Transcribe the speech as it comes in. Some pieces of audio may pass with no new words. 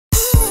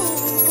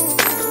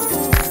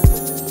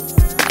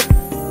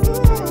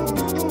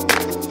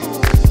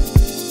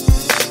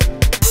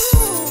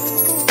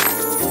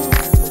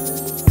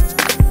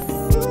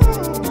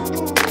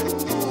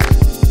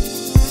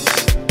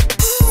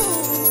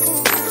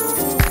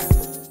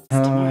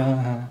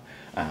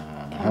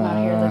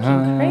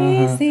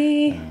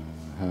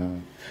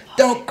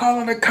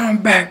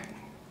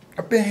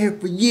here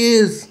for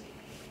years.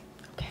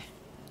 Okay.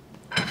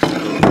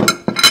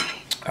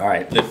 All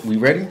right, we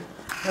ready?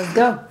 Let's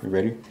go. You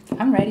ready?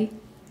 I'm ready.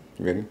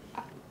 You ready?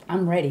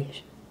 I'm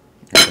ready.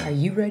 Okay. Are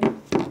you ready?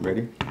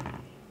 Ready?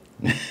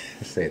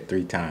 Say it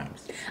 3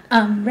 times.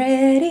 I'm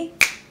ready.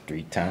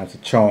 3 times a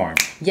charm.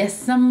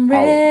 Yes, I'm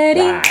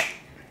ready All right.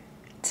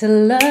 to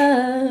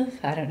love.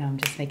 I don't know. I'm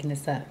just making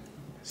this up.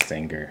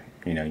 Singer.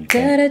 You know, you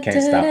can't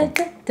stop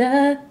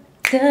him.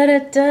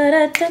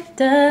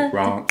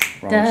 Wrong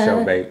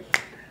show, babe.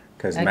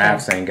 Because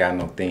MAFS ain't got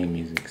no theme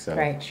music. So.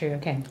 Right, true.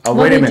 Okay. Oh,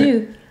 wait a minute.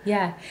 Do.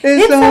 Yeah.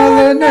 It's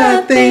all or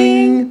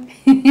nothing.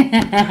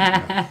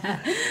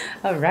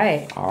 All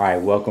right. All right.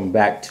 Welcome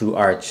back to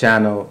our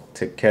channel,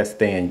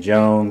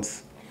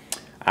 tekesteandjones.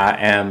 I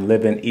am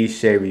Living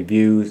Ishe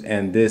Reviews,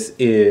 and this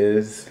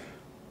is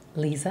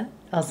Lisa,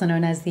 also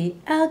known as the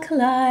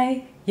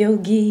Alkali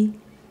Yogi.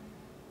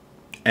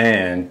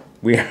 And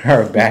we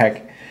are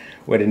back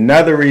with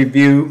another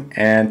review,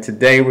 and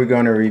today we're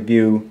going to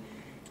review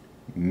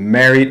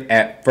Married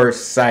at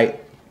First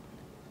Sight,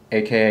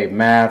 aka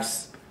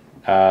MAFS,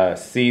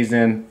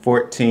 season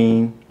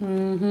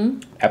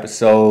 14,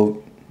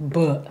 episode.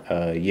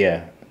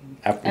 Yeah,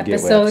 I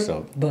forget what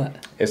episode.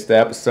 It's the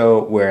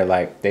episode where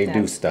like they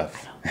do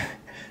stuff.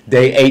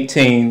 Day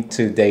 18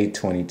 to day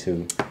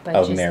 22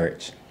 of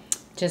marriage.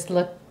 Just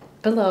look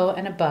below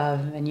and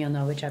above, and you'll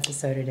know which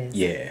episode it is.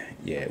 Yeah,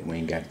 we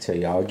ain't got to tell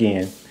y'all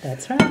again.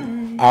 That's right.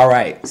 All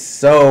right,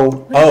 so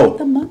what about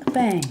the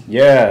mukbang?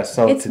 Yeah,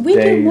 so we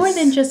do more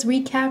than just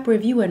recap,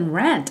 review, and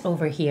rant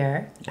over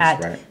here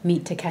at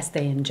Meet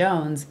Tekeste and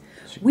Jones.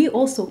 We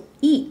also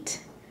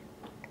eat.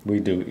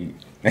 We do eat.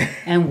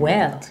 And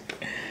well.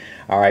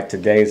 All right,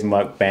 today's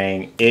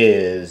mukbang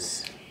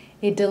is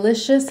a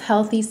delicious,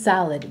 healthy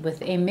salad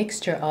with a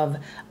mixture of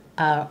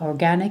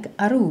organic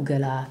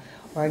arugula,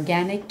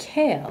 organic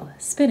kale,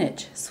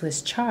 spinach,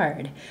 Swiss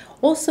chard.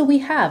 Also, we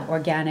have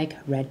organic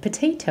red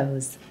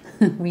potatoes.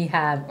 We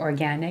have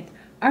organic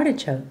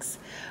artichokes,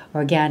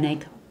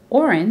 organic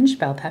orange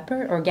bell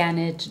pepper,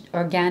 organic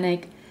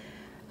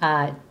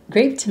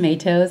grape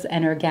tomatoes,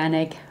 and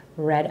organic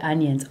red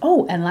onions.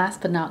 Oh, and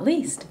last but not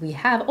least, we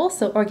have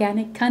also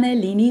organic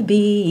cannellini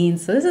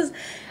beans. So this is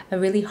a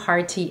really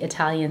hearty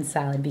Italian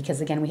salad because,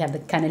 again, we have the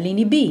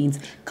cannellini beans,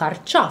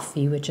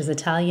 carciofi, which is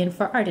Italian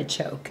for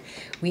artichoke.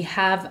 We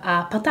have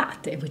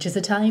patate, which is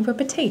Italian for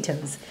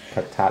potatoes.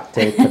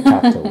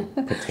 Potato.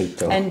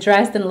 And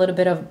dressed in a little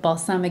bit of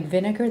balsamic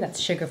vinegar that's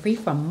sugar-free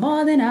from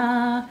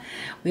Modena.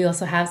 We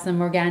also have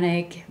some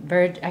organic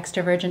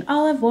extra virgin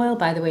olive oil.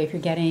 By the way, if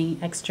you're getting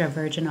extra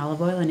virgin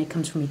olive oil and it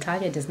comes from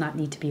Italia, it does not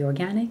need to be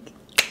organic,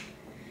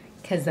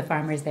 because the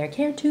farmers there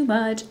care too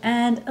much.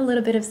 And a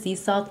little bit of sea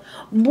salt.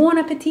 Buon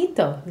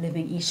appetito,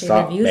 Living Ishe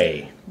Reviews.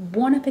 Bay.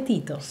 Buon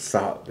appetito.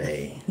 Salt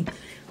Bay.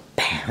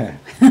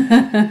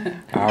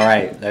 All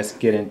right, let's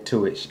get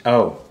into it.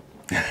 Oh,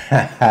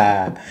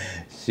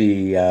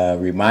 she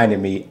reminded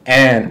me,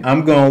 and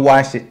I'm going to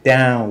wash it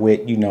down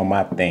with, you know,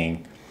 my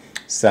thing.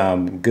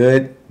 Some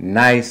good,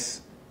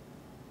 nice,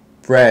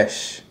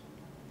 fresh,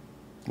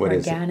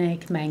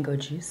 organic mango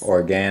juice.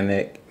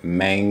 Organic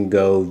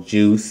mango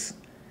juice.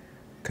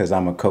 Because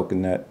I'm a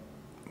coconut.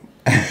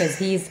 Because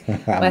he's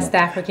West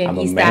African,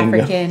 East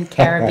African,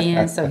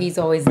 Caribbean, so he's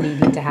always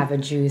needing to have a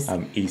juice.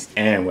 I'm East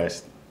and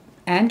West.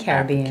 And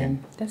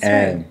Caribbean. African. That's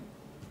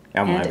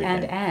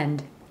right.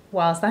 And.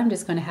 Whilst I'm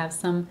just going to have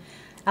some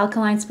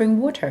alkaline spring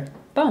water.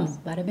 Boom.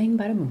 Bada bing,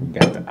 bada boom.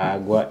 Got the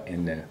agua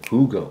and the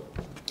jugo.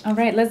 All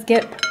right, let's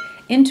get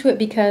into it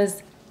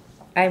because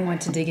I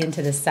want to dig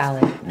into this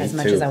salad as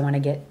much as I want to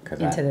get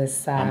into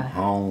this. I'm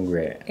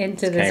hungry.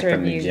 Into this review.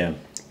 From the gym.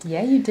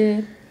 Yeah, you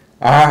did.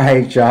 All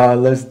right, y'all,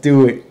 let's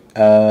do it.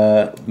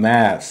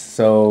 MAFS.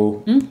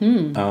 So, I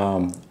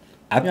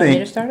think. You want me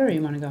to start, or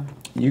you want to go?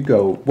 You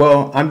go.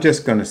 Well, I'm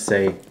just gonna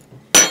say,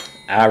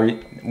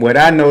 what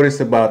I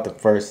noticed about the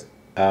first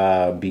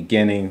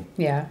beginning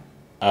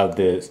of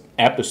this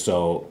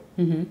episode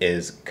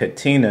is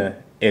Katina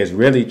is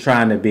really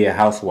trying to be a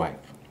housewife.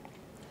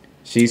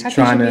 She's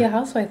trying to be a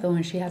housewife though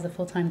when she has a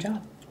full-time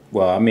job.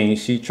 Well, I mean,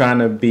 she's trying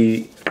to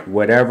be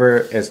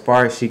whatever as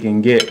far as she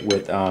can get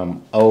with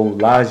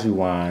old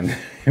Lajuan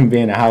and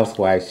being a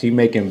housewife. She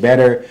making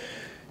better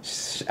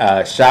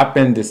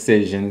shopping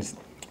decisions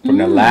from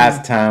the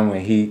last time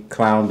when he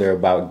clowned her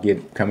about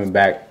coming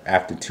back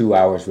after 2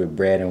 hours with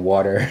bread and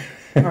water.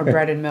 Or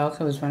bread and milk.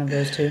 It was one of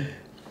those two.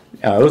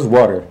 It was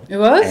water. It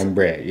was? And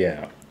bread,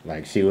 yeah.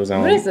 Like she was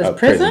on a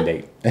prison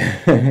date.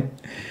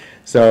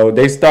 So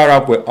they start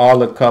off with all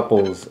the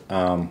couples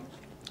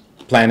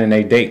planning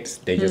their dates.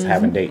 They just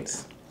having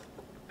dates.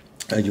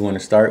 You want to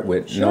start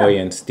with Noi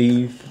and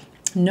Steve?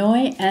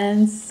 Noi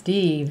and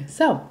Steve.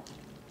 So,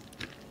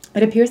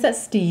 it appears that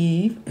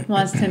Steve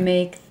wants to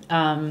make,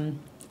 no,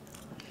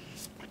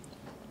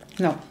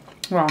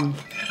 wrong.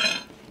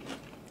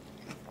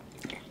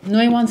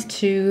 Noi wants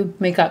to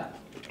make up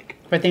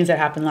for things that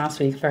happened last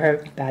week for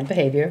her bad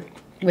behavior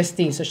with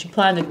Steve. So she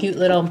planned a cute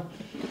little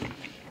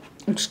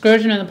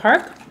excursion in the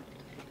park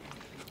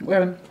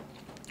where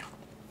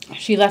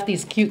she left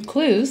these cute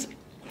clues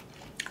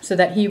so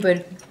that he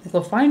would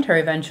go find her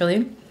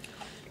eventually.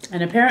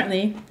 And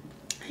apparently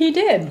he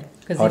did,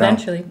 because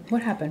eventually,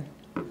 what happened?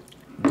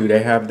 Do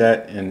they have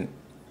that in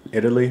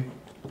Italy?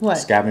 What?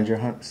 Scavenger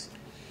hunts?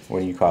 What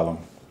do you call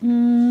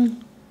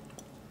them?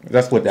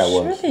 That's what that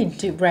was. Sure they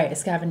do. Right, a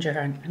scavenger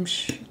hunt. I'm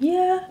sure.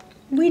 Yeah,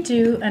 we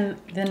do. And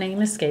the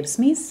name escapes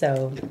me,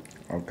 so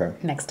Okay.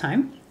 next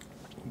time.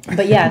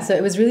 But yeah, so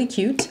it was really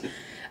cute.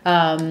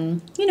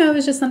 You know, it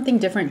was just something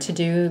different to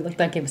do. It looked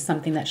like it was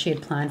something that she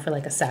had planned for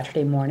like a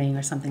Saturday morning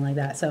or something like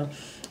that. So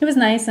it was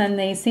nice, and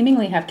they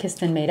seemingly have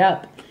kissed and made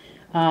up.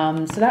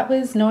 So that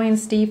was Noe and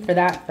Steve for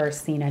that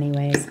first scene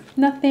anyways.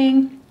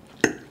 Nothing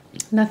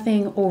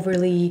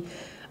overly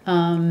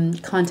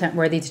content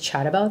worthy to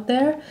chat about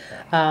there.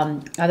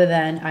 Other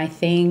than I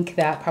think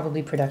that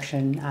probably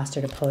production asked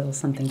her to pull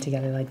something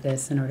together like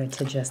this in order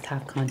to just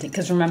have content.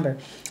 Because remember,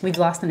 we've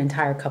lost an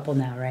entire couple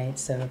now, right?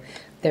 So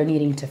they're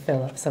needing to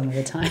fill up some of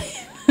the time.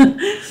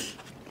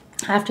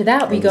 After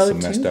that, we go to...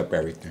 messed up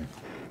everything.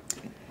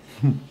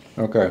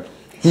 Okay.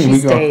 She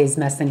stays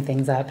messing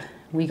things up.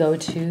 We go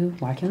to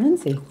Mark and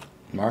Lindsay.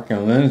 Mark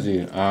and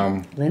Lindsay.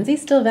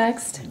 Lindsay's still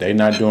vexed. They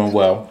not doing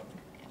well.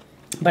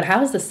 But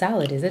how's the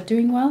salad? Is it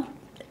doing well?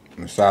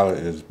 The salad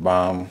is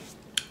bomb.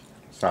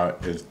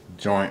 Salad is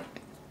joint.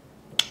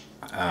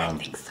 I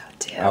think so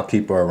too. I'll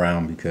keep her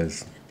around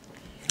because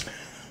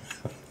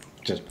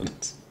just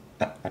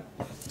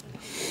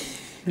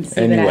And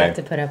see what I have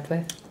to put up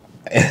with.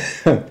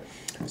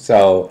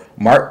 So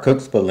Mark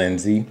cooks for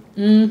Lindsay,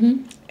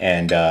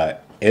 and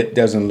it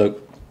doesn't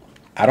look.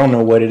 I don't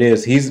know what it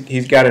is.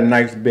 He's got a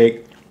nice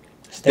big,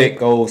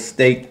 thick old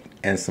steak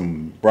and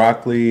some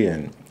broccoli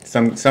and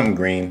something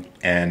green,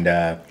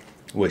 and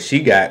what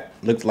she got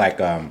looked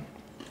like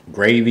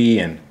gravy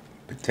and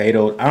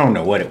potatoes. I don't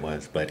know what it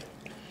was, but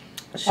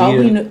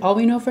all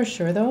we know for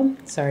sure, though,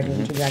 sorry to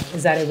interject,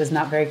 is that it was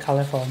not very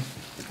colorful,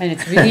 and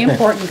it's really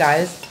important,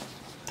 guys.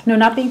 No,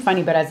 not being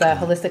funny, but as a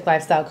holistic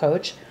lifestyle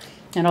coach,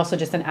 and also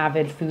just an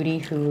avid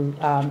foodie who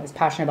is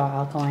passionate about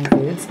alkaline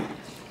foods,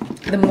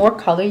 the more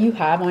color you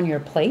have on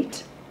your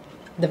plate,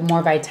 the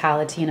more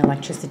vitality and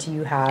electricity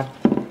you have,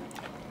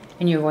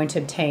 and you're going to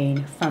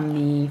obtain from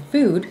the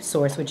food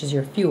source, which is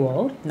your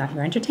fuel, not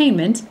your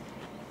entertainment,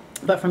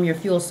 but from your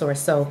fuel source.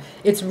 So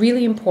it's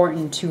really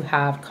important to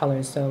have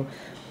colors. So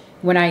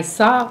when I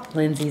saw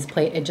Lindsay's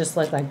plate, it just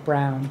looked like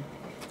brown.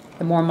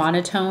 The more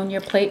monotone your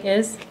plate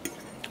is,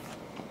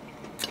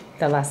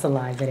 the less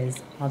alive it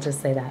is. I'll just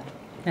say that.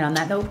 And on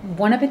that note,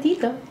 buon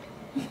appetito.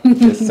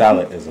 this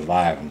salad is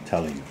alive. I'm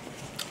telling you.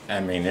 I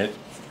mean it.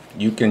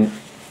 It's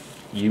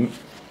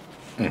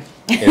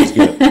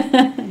good.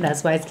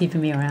 That's why it's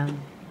keeping me around.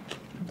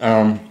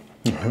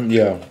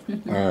 Yeah.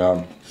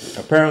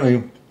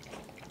 Apparently,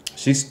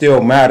 she's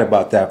still mad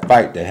about that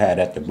fight they had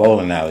at the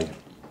bowling alley,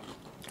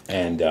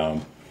 and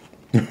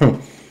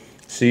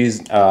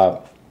she's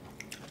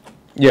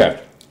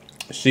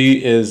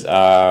she is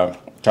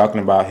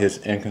talking about his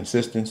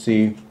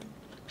inconsistency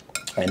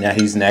and that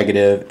he's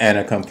negative and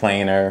a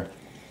complainer,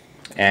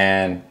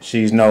 and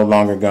she's no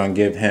longer gonna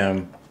give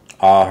him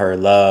all her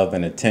love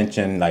and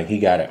attention. Like, he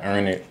gotta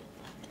earn it.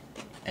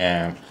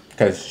 And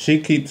because she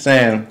keeps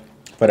saying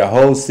for the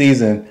whole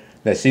season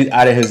that she's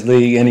out of his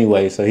league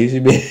anyway, so he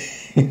should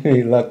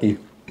be lucky.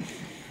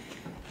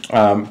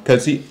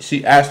 Because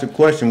she asked the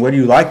question, what do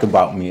you like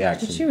about me,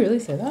 actually? Did she really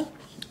say that?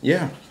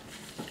 Yeah.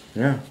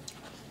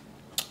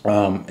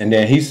 And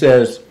then he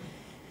says,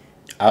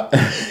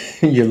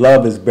 your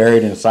love is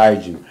buried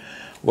inside you.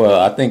 Well,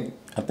 I think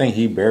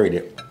he buried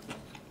it.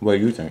 What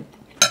do you think?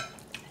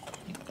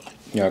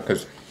 Yeah,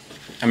 because,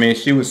 I mean,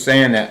 she was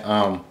saying that,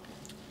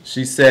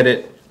 she said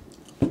it,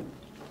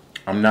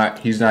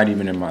 he's not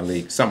even in my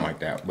league, something like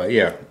that. But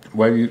yeah,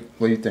 what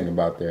do you think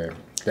about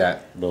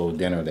that little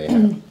dinner they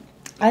had?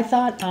 I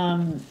thought,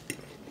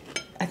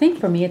 I think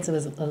for me it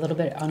was a little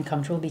bit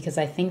uncomfortable because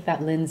I think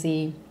that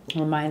Lindsay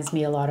reminds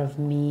me a lot of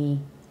me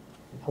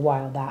a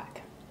while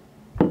back.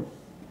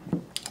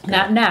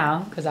 Not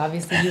now, because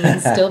obviously you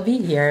wouldn't still be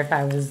here if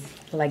I was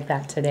like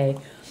that today.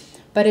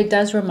 But it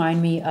does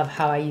remind me of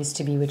how I used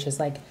to be, which is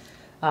like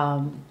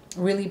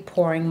really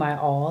pouring my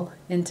all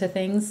into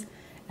things.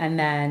 And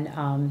then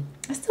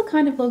I still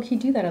kind of low-key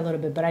do that a little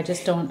bit, but I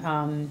just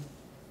don't...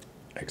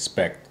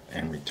 expect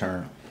and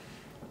return.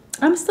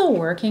 I'm still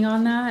working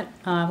on that.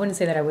 I wouldn't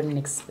say that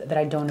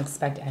I don't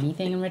expect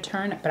anything in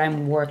return, but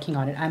I'm working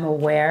on it. I'm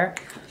aware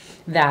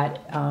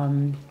that,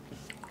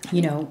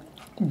 you know,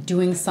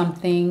 doing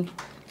something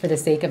for the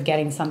sake of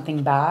getting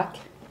something back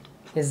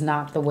is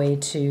not the way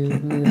to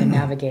move and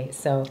navigate.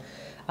 So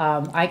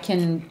I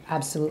can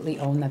absolutely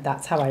own that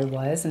that's how I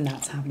was, and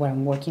that's what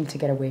I'm working to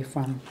get away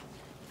from.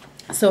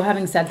 So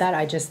having said that,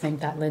 I just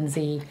think that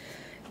Lindsay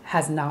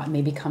has not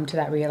maybe come to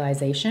that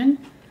realization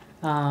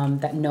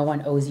that no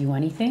one owes you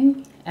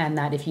anything, and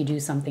that if you do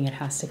something, it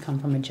has to come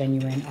from a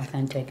genuine,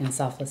 authentic, and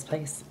selfless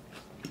place.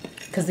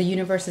 Because the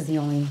universe is the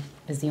only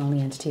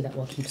entity that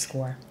will keep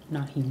score,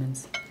 not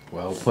humans.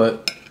 Well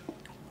put.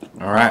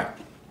 All right.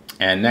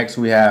 And next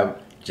we have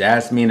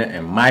Jasmina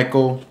and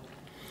Michael,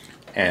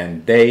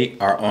 and they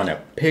are on a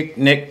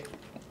picnic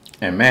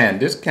And man,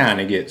 this kind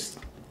of gets,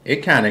 it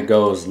kind of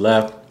goes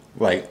left.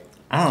 Like,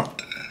 I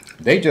don't,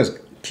 they just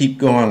keep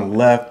going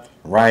left,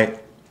 right,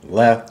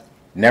 left,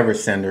 never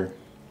center.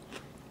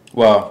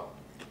 Well,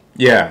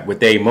 yeah, with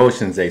their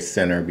emotions, they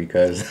center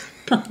because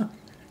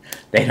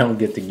they don't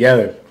get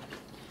together.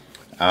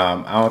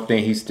 I don't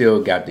think he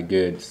still got the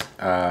goods.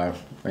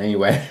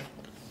 Anyway,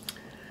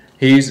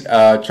 he's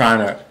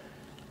trying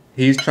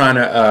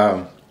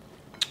to,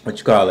 what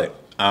you call it,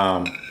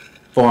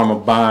 form a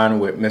bond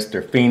with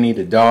Mr. Feeney,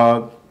 the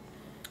dog,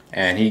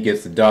 and he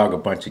gets the dog a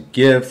bunch of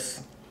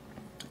gifts,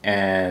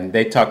 and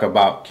they talk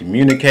about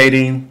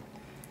communicating,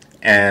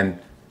 and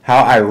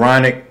how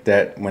ironic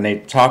that when they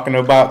talking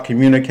about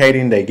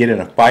communicating, they get in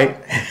a fight.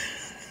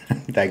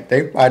 Like,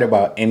 they fight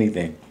about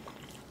anything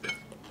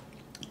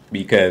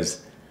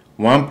because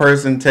one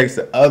person takes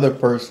the other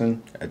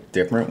person a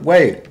different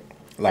way.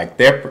 Like,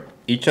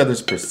 each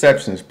other's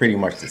perception is pretty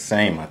much the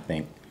same, I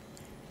think.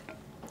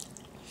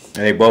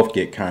 And they both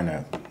get kind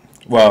of,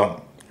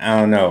 well, I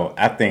don't know.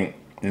 I think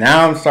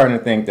now I'm starting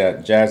to think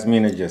that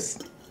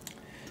Jasmina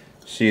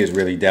she is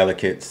really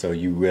delicate. So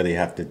you really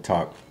have to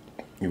talk.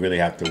 You really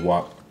have to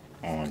walk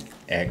on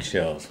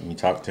eggshells when you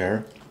talk to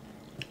her.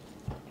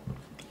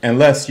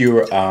 Unless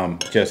you're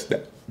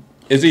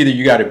it's either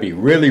you got to be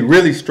really,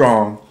 really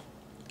strong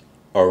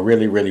or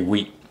really, really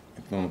weak.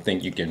 I don't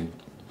think you can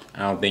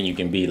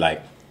be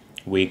like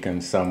weak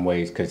in some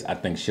ways because I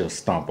think she'll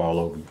stomp all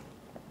over you.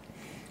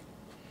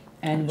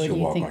 And where do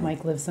you think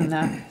Mike lives in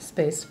that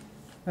space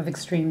of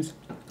extremes?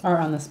 Or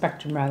on the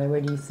spectrum, rather?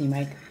 Where do you see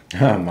Mike?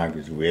 Mike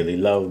is really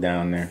low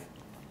down there.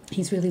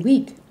 He's really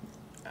weak.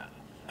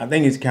 I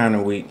think he's kind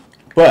of weak.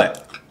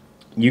 But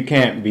you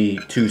can't be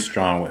too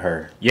strong with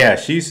her. Yeah,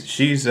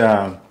 she's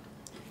kind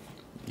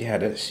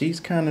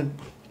of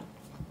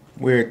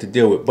weird to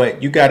deal with.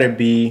 But you got to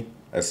be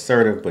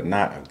assertive but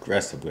not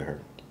aggressive with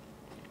her.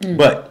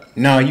 But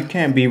no, you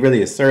can't be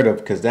really assertive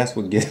because that's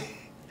what gets...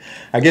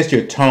 I guess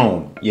your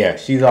tone. Yeah,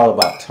 she's all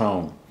about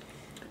tone.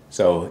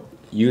 So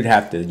you'd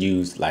have to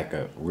use like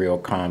a real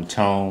calm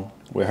tone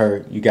with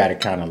her. You got to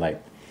kind of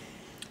like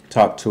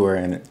talk to her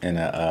in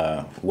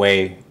a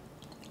way.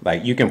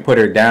 Like, you can put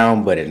her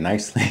down, but in a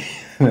nice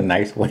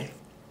way.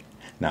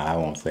 No, I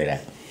won't say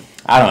that.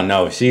 I don't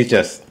know. She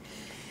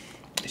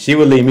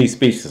would leave me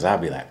speechless.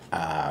 I'd be like,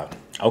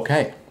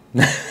 okay.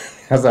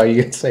 That's all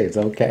you can say. It's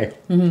okay.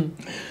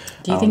 Mm-hmm.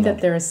 Do you think that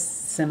they're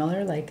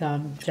similar? Like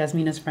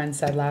Jasmina's friend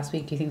said last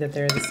week, do you think that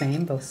they're the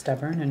same, both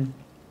stubborn and...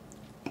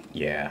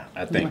 Yeah,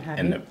 I think,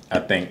 I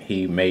think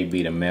he may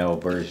be the male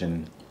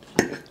version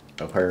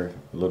of her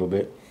a little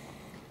bit.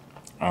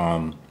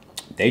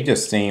 They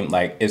just seemed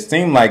like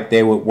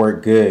they would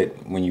work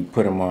good when you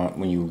put them on,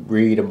 when you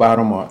read about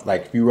them, or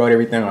like if you wrote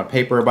everything on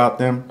paper about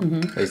them.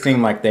 Mm-hmm. They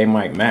seem like they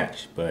might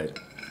match, but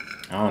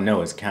I don't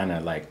know. It's kind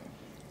of like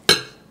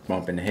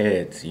bumping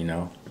heads, you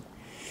know,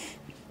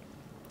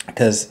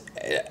 because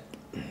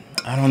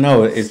I don't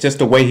know. It's just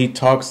the way he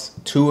talks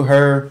to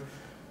her.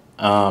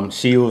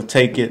 She will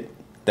take it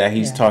that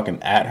he's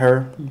talking at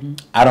her. Mm-hmm.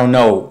 I don't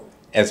know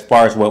as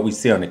far as what we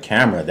see on the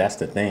camera. That's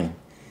the thing.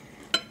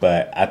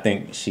 But I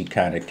think she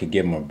kind of could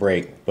give him a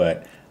break.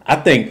 But I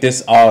think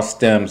this all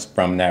stems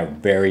from that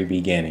very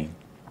beginning.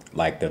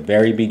 Like the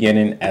very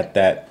beginning at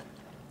that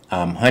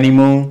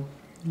honeymoon,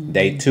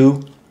 day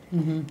 2.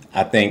 Mm-hmm.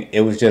 I think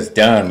it was just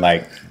done.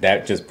 Like,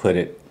 that just put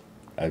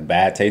a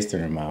bad taste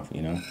in her mouth,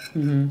 you know?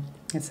 Mm-hmm.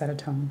 It set a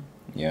tone.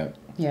 Yeah.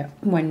 Yeah,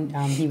 when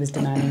he was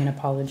demanding an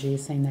apology,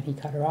 saying that he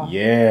cut her off.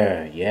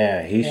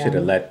 Yeah. He should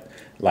have let,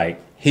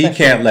 like, he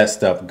can't let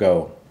stuff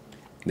go.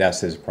 That's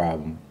his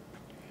problem.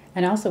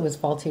 And also his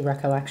faulty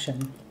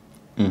recollection.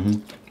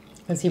 Mm-hmm.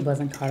 Because he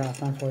wasn't cut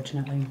off,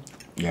 unfortunately.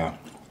 Yeah.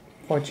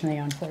 Fortunately,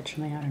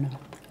 unfortunately, I don't know.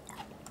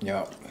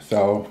 Yeah.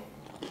 So,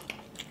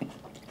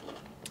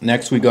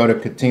 next we go to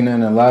Katina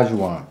and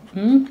Olajuwon.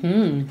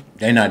 Mm-hmm.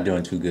 They're not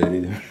doing too good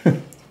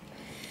either.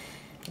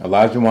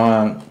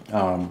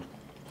 Olajuwon,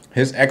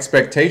 his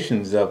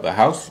expectations of a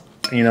house,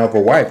 you know, of a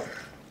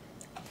wife.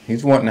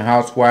 He's wanting a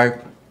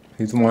housewife.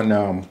 He's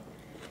wanting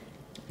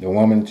the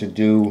woman to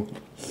do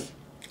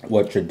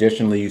what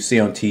traditionally you see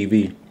on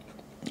TV.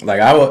 Like,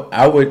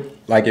 I would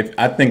like,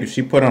 if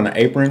she put on an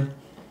apron,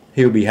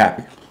 he would be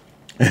happy.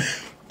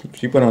 If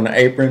she put on an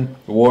apron,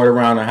 wore it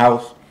around the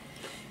house,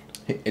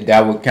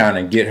 that would kind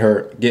of get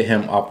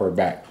him off her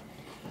back.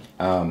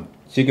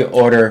 She could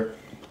order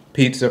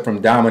pizza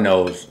from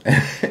Domino's,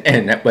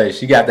 but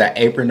she got that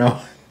apron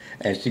on,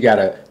 and she got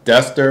a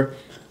duster.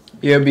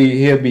 He'll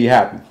be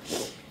happy.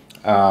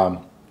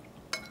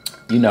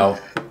 You know,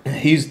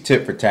 he's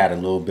tit for tat a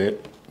little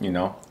bit. You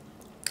know,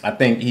 I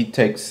think he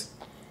takes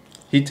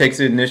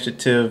the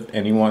initiative,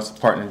 and he wants his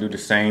partner to do the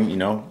same. You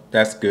know,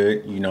 that's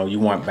good. You know, you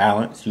want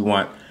balance. You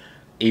want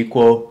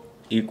equal.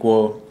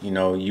 You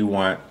know, you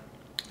want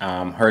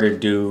her to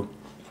do,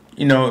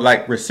 you know,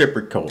 like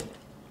reciprocal.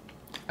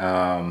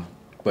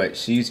 But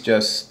she's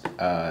just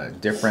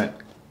different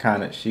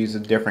kind of. She's a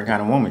different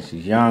kind of woman.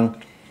 She's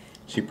young.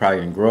 She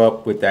probably didn't grow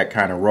up with that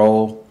kind of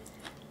role.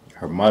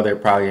 Her mother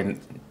probably,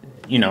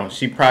 you know,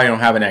 she probably don't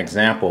have an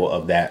example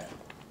of that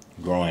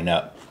growing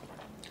up.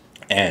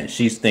 And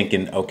she's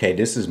thinking, okay,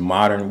 this is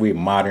modern. We're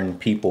modern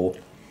people.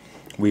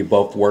 We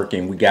both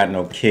working. We got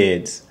no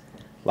kids.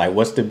 Like,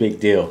 what's the big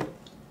deal?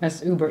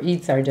 That's Uber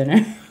Eats our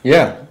dinner.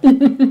 Yeah.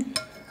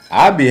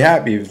 I'd be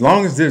happy as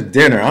long as this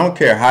dinner. I don't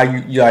care how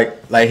you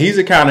like he's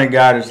the kind of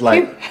guy that's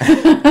like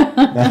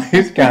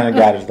he's the kind of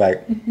guy that's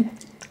like,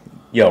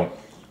 yo,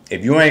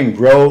 if you ain't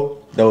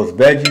grow those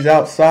veggies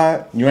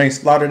outside, you ain't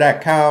slaughter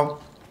that cow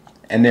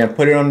and then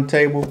put it on the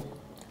table,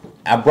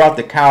 I brought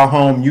the cow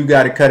home, you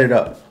got to cut it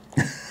up.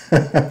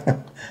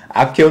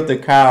 I killed the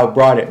cow,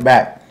 brought it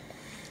back.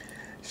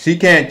 She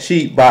can't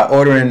cheat by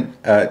ordering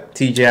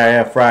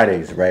TGIF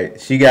Fridays, right?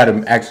 She got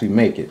to actually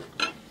make it.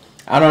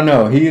 I don't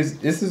know.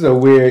 This is a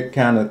weird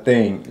kind of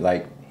thing.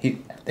 Like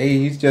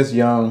he's just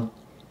young.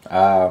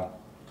 Yeah.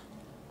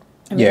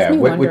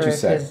 What you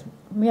say?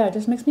 Yeah, it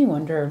just makes me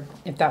wonder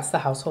if that's the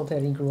household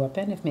that he grew up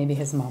in. If maybe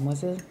his mom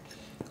was a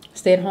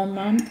stay-at-home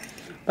mom.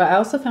 But I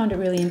also found it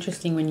really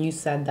interesting when you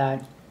said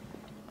that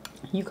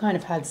you kind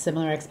of had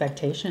similar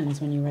expectations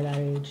when you were that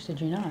age.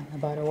 Did you not,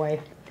 about a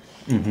wife?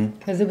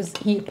 Because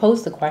he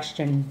posed the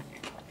question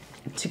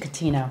to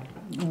Katina.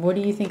 What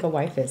do you think a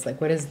wife is? Like,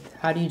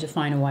 how do you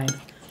define a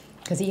wife?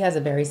 Because he has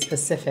a very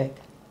specific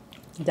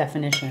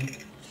definition.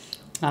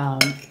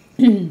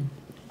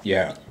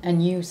 Yeah.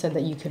 And you said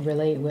that you could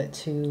relate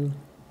to...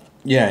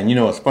 Yeah, and you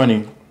know what's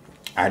funny?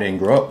 I didn't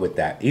grow up with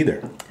that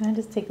either. Can I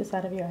just take this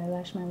out of your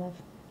eyelash, my love?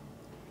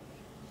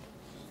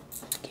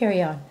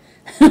 Carry on.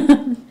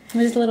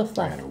 Just a little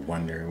fluff. I gotta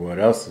wonder what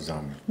else is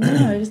on me.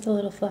 No, just a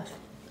little fluff.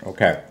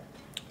 Okay.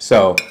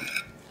 So,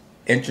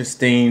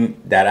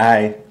 interesting that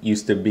I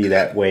used to be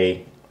that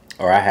way,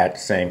 or I had the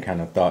same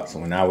kind of thoughts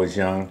when I was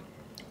young.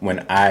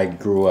 When I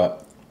grew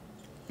up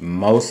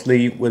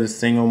mostly with a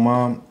single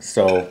mom,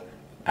 so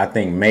I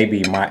think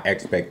maybe my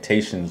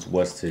expectations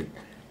was to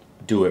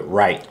do it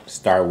right,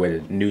 start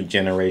with a new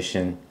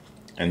generation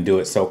and do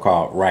it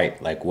so-called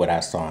right, like what I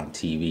saw on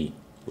TV.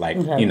 Like,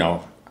 you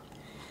know,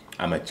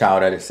 I'm a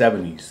child of the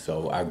 70s,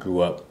 so I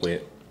grew up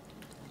with,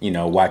 you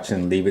know,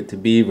 watching Leave It to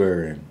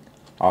Beaver and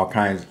all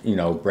kinds, you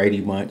know,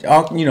 Brady Bunch,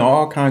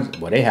 all kinds.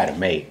 Well, they had a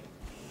maid.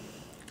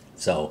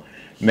 So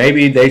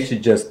maybe they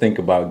should just think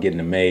about getting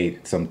a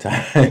maid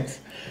sometimes.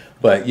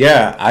 But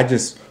yeah, I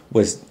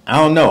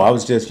don't know. I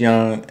was just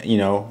young, you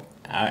know.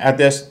 I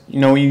guess, you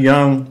know, when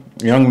you're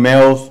young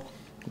males,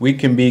 we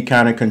can be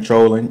kind of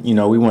controlling. You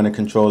know, we want to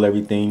control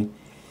everything,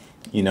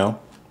 you know.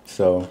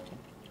 So,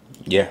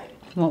 yeah.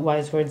 What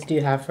wise words do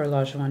you have for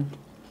Lajuan?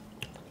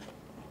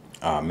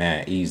 Oh,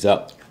 man, ease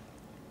up.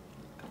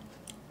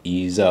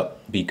 Ease up.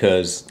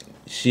 Because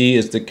she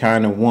is the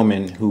kind of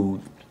woman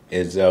who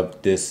is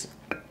of this...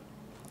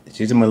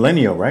 She's a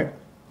millennial, right?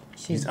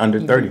 She's under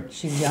 30.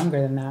 She's younger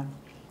than that.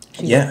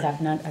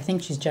 I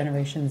think she's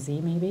Generation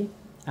Z, maybe,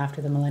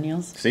 after the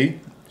millennials. See?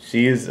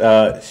 She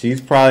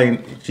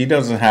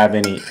doesn't have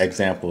any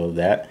example of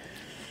that,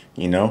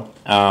 you know.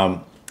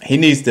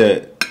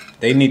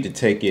 They need to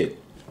take it.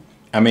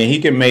 I mean,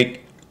 he can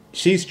make,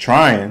 she's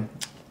trying,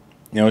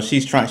 you know,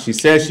 she's trying. She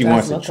says she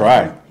wants to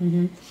try,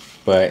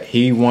 but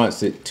he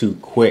wants it too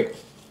quick,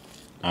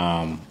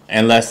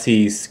 unless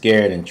he's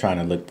scared and trying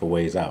to look for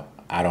ways out.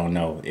 I don't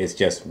know. It's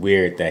just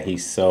weird that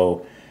he's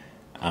so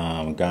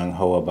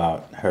gung-ho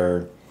about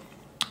her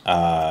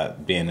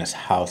being a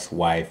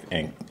housewife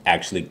and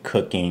actually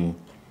cooking.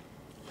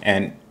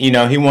 And, you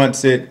know, he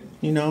wants it,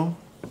 you know,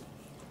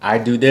 I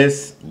do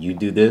this, you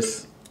do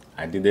this,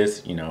 I do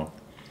this, you know.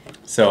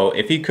 So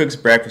if he cooks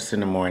breakfast in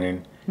the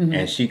morning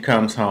and she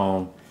comes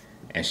home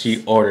and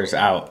she orders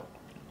out,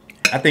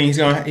 I think he's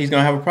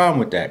gonna have a problem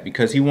with that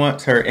because he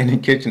wants her in the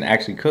kitchen to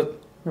actually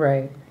cook.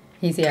 Right.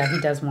 He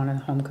does want a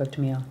home cooked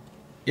meal.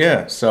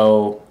 Yeah.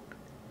 So,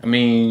 I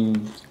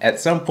mean, at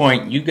some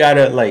point you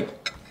gotta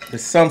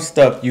there's some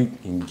stuff you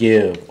can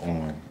give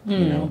on.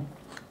 You know,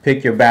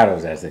 pick your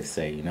battles, as they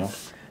say. You know,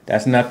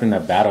 that's nothing to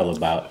battle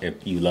about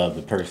if you love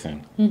the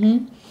person.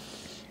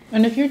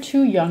 And if you're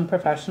two young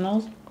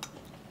professionals,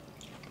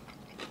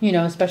 you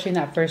know, especially in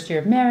that first year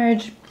of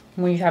marriage,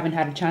 when you haven't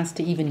had a chance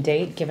to even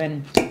date,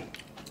 given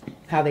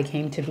how they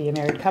came to be a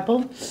married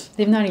couple,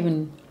 they've not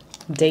even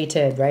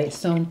dated, right?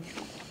 So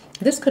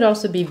this could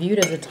also be viewed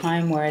as a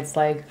time where it's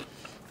like,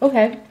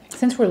 okay,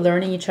 since we're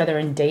learning each other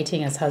and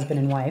dating as husband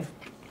and wife,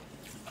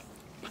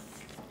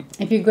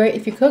 if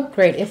you cook,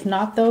 great. If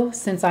not, though,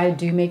 since I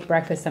do make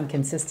breakfast, I'm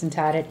consistent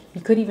at it. You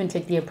could even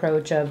take the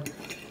approach of,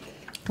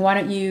 why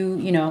don't you,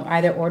 you know,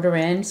 either order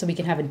in so we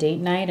can have a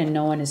date night and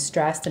no one is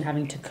stressed and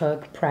having to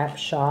cook, prep,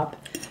 shop,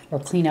 or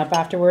clean up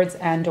afterwards,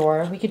 and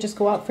or we could just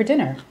go out for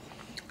dinner.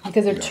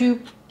 Because they're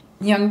two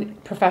young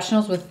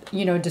professionals with,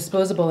 you know,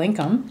 disposable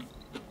income.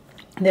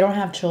 They don't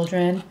have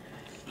children.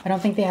 I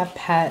don't think they have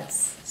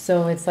pets.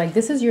 So it's like,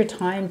 this is your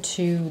time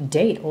to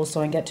date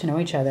also and get to know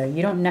each other.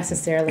 You don't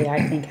necessarily,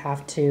 I think,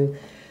 have to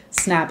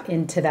snap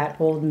into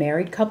that old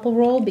married couple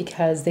role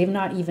because they've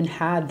not even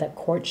had that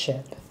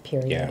courtship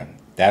period. Yeah,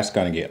 that's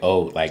going to get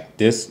old. Like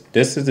this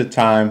is the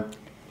time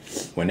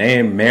when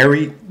they're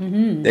married,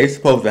 they're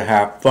supposed to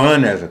have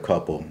fun as a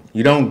couple.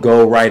 You don't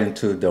go right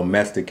into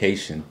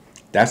domestication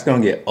that's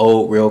gonna get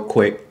old real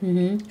quick,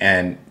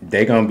 and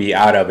they're gonna be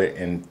out of it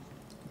in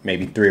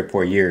maybe 3 or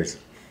 4 years,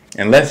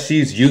 unless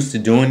she's used to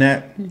doing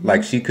that.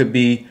 Like she could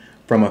be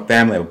from a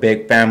family, a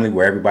big family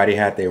where everybody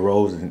had their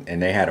roles,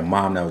 and they had a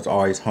mom that was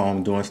always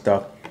home doing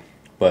stuff.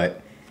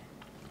 But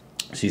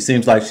she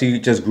seems like she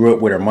just grew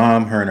up with her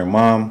and her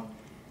mom.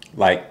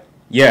 Like,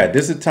 yeah,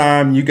 this is a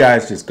time you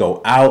guys just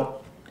go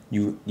out,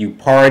 you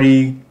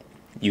party,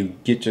 you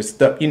get your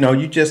stuff, you know,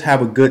 you just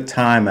have a good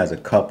time as a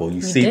couple.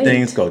 You see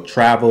things, go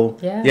travel.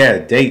 Yeah,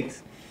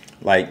 dates.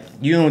 Like,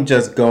 you don't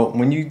just go,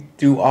 when you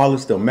do all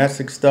this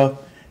domestic stuff,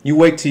 you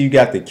wait till you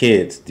got the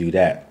kids to do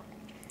that.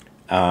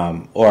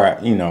 Or,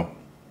 you know,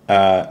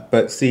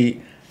 but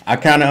see, I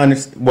kind of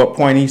understand what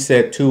point he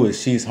said too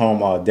is she's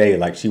home all day,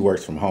 like she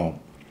works from home.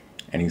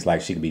 And he's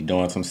like, she could be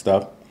doing some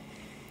stuff.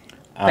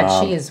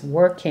 But she is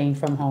working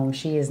from home.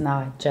 She is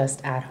not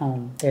just at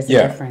home. There's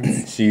a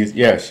difference.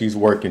 She's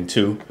working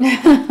too.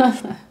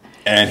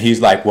 And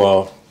he's like,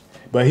 well,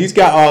 but he's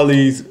got all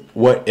these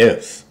what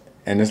ifs.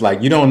 And it's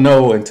like, you don't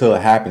know until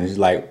it happens. He's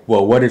like,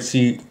 well, what if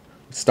she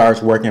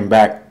starts working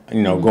back,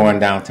 you know, going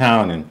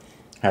downtown and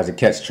has to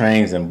catch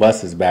trains and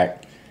buses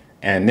back?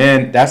 And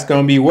then that's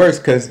going to be worse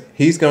because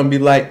he's going to be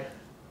like,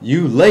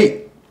 you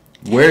late.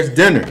 Where's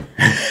dinner?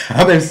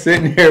 I've been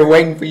sitting here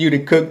waiting for you to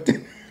cook.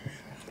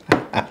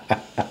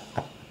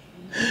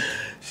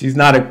 She's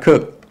not a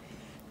cook.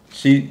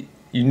 You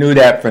knew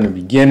that from the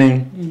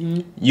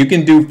beginning. You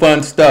can do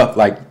fun stuff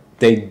like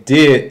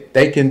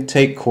they can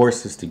take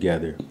courses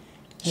together.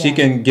 She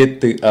can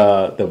get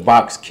the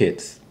box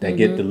kits that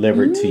get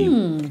delivered to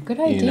you. Good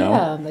idea. You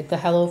know? Like the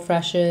Hello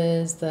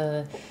Freshes,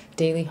 the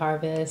Daily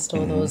Harvest,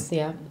 all those.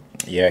 Yeah.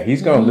 Yeah,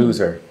 he's gonna lose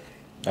her.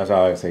 That's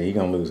all I say. He's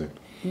gonna lose her.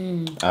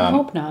 I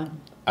hope not.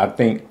 I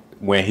think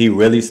when he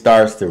really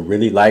starts to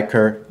really like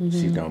her,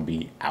 she's gonna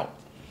be out.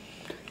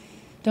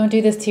 Don't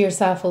do this to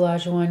yourself,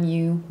 Olajuwon.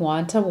 You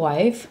want a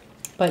wife,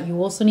 but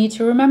you also need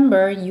to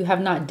remember you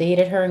have not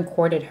dated her and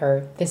courted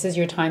her. This is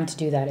your time to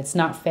do that. It's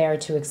not fair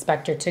to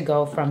expect her to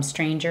go from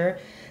stranger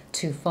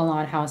to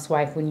full-on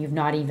housewife when you've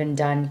not even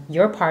done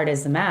your part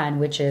as a man,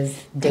 which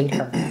is date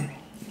her.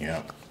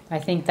 Yeah. I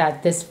think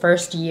that this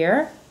first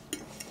year,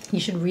 you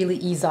should really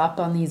ease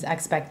up on these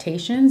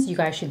expectations. You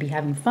guys should be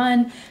having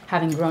fun,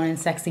 having grown and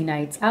sexy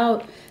nights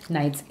out,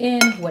 nights in,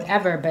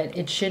 whatever. But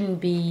it shouldn't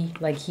be,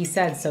 like he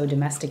said, so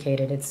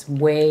domesticated. It's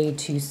way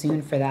too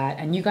soon for that.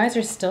 And you guys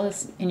are still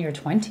in your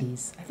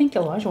 20s. I think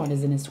Olajuwon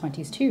is in his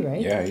 20s too, right?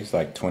 Yeah, he's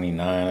like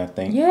 29, I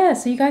think. Yeah,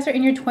 so you guys are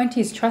in your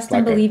 20s. Trust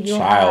and believe you'll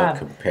have. Like a child have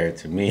compared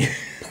to me.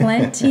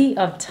 plenty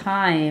of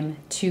time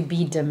to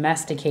be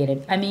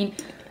domesticated. I mean,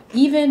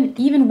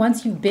 even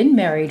once you've been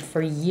married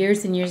for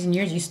years and years and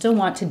years, you still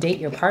want to date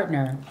your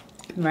partner,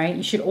 right?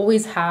 You should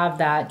always have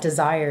that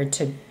desire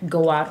to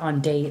go out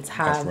on dates.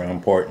 That's real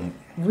important.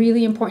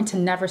 Really important to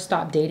never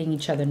stop dating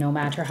each other, no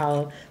matter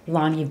how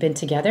long you've been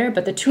together.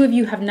 But the two of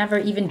you have never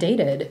even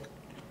dated.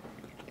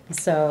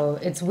 So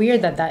it's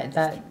weird that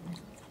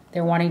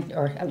they're wanting,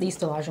 or at least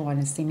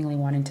Olajuwon is seemingly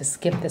wanting to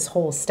skip this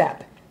whole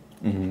step.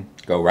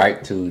 Go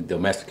right to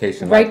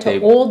domestication. Right like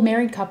to old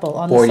married couple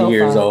on the sofa. 40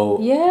 years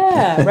old.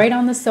 Yeah, right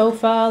on the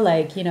sofa.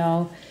 Like, you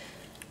know,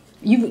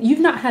 you've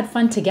not had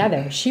fun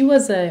together. She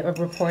was a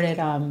reported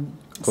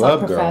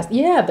club girl.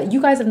 Yeah, but you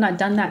guys have not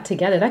done that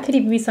together. That could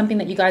even be something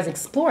that you guys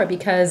explore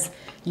because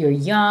you're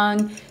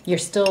young, you're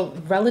still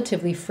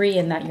relatively free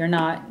in that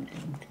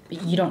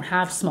you don't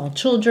have small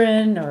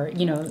children, or,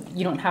 you know,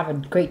 you don't have a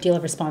great deal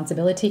of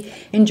responsibility.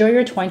 Enjoy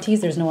your 20s.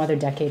 There's no other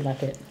decade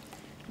like it.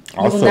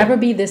 You will never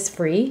be this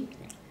free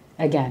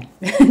again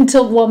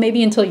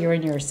maybe until you're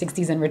in your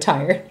 60s and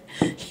retired.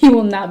 You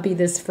will not be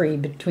this free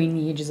between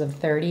the ages of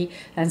 30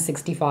 and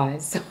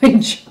 65. So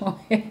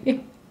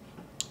enjoy.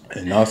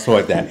 And also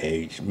at that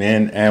age,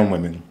 men and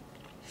women,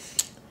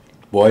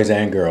 boys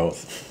and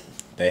girls,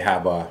 they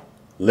have a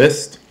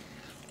list,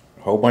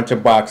 a whole bunch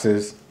of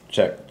boxes,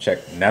 check.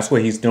 And that's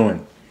what he's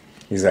doing.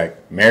 He's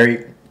like,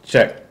 married,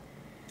 check.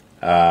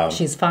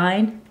 She's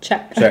fine,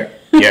 check. Check,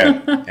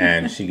 yeah.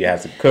 And she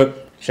has to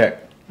cook,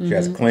 check. She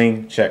has to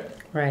clean, check.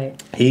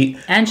 Right. He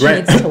and she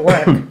needs to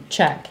work.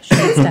 Check. She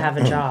needs to have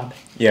a job.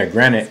 Yeah,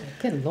 granted.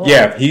 Good Lord.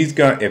 Yeah,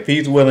 if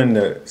he's willing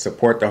to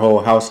support the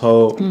whole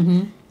household,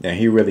 then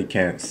he really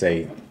can't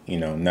say, you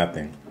know,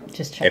 nothing.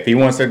 Just check. If he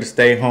wants her to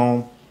stay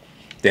home,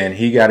 then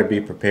he got to be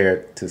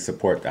prepared to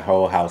support the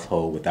whole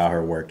household without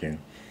her working,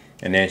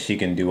 and then she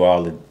can do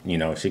all the, you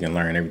know, she can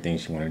learn everything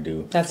she want to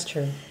do. That's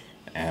true.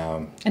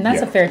 And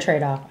that's a fair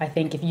trade-off. I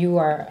think if you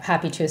are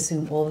happy to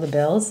assume all of the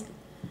bills,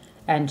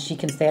 and she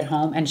can stay at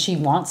home, and she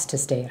wants to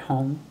stay at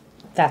home,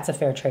 that's a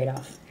fair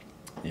trade-off.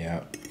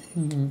 Yeah.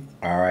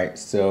 All right.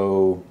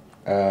 So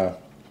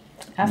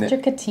after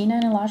Katina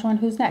and Olajuwon,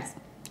 who's next?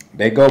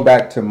 They go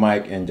back to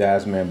Mike and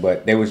Jasmine,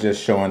 but they was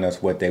just showing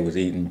us what they was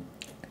eating.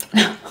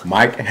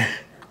 Mike,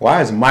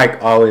 why is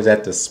Mike always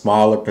at the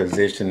smaller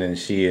position than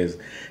she is?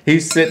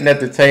 He's sitting at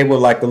the table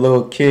like a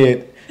little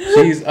kid.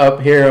 She's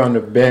up here on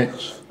the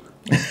bench,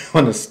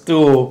 on the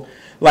stool.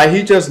 Like,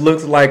 he just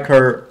looks like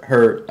her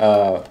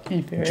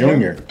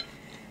junior.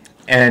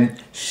 and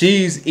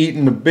she's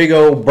eating the big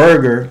old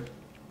burger.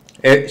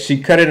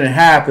 She cut it in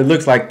half. It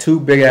looks like two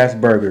big ass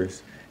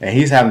burgers, and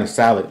he's having a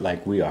salad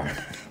like we are.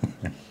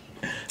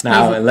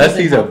 Now, unless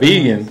he's a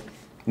vegan,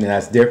 then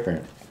that's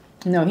different.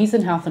 No, he's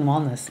in health and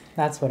wellness.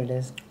 That's what it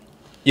is.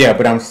 Yeah,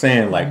 but I'm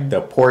saying like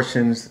the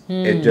portions,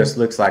 it just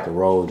looks like a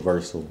role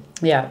reversal.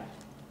 Yeah.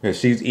 Because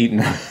she's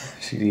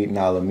eating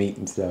all the meat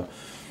and stuff.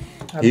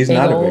 He's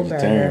not a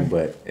vegetarian,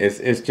 but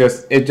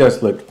it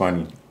just looked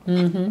funny.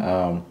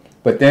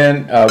 But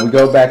then we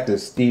go back to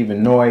Steve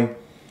and Noy,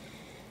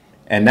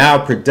 and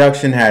now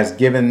production has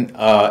given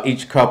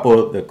each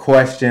couple the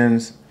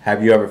questions.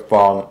 Have you ever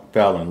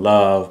fell in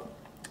love,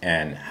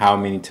 and how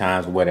many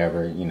times,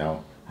 whatever, you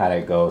know, how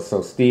that goes.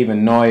 So Steve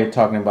and Noy are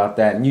talking about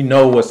that, and you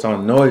know what's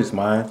on Noy's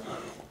mind.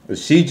 But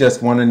she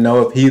just want to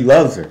know if he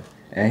loves her,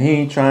 and he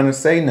ain't trying to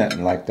say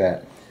nothing like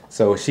that.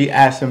 So she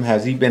asked him,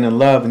 has he been in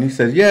love? And he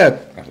says, yeah,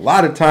 a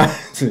lot of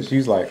times. And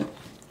she's like,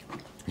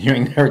 you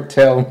ain't never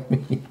tell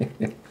me.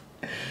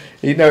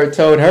 He never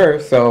told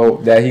her so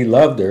that he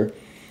loved her.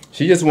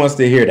 She just wants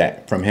to hear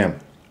that from him.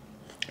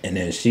 And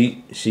then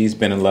she's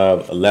been in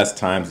love less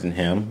times than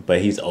him,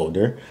 but he's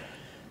older.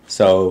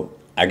 So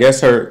I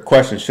guess her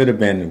question should have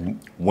been,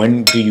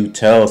 when do you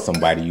tell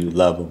somebody you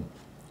love them?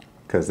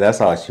 Because that's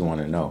all she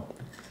want to know.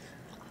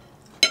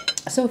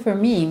 So for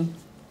me,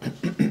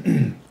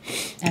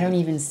 I don't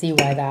even see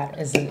why that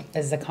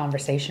is a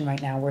conversation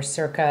right now. We're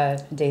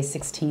circa day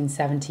 16,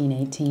 17,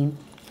 18.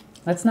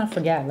 Let's not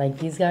forget, like,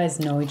 these guys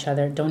know each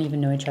other, don't even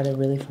know each other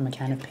really from a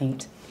can of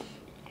paint.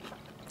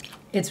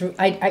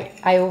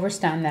 I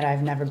understand that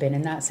I've never been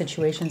in that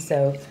situation,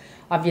 so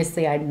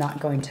obviously I'm not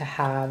going to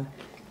have,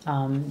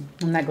 I'm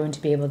not going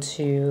to be able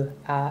to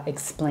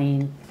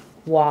explain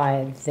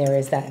why there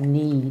is that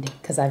need,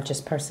 because I've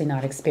just personally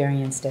not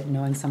experienced it,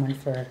 knowing someone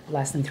for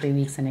less than 3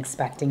 weeks and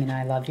expecting an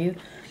I love you.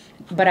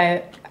 But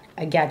I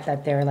get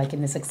that they're like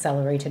in this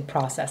accelerated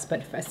process,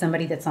 but for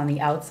somebody that's on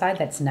the outside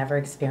that's never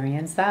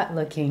experienced that,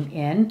 looking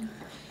in,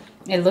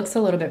 it looks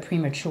a little bit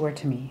premature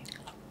to me.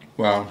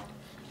 Well,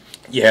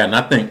 yeah, and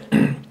I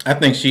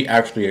think she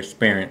actually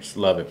experienced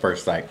love at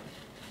first sight.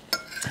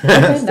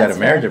 Okay, instead of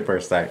marriage at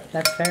first sight.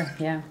 That's fair,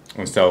 yeah.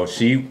 And so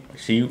she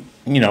you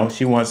know,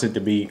 she wants it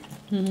to be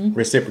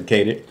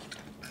reciprocated.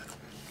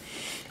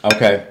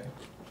 Okay,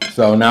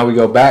 so now we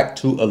go back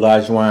to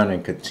Olajuwon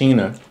and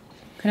Katina.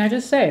 Can I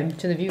just say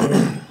to the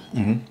viewers,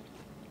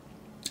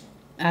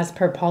 as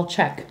per Paul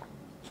Chek,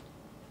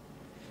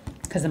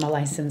 because I'm a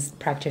licensed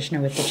practitioner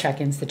with the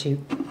Chek Institute,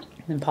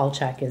 and Paul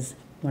Chek is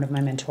one of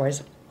my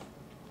mentors,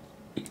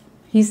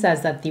 he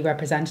says that the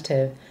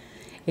representative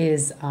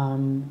is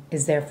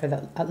there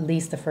for at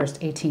least the first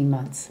 18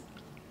 months.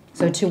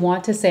 So to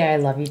want to say I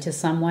love you to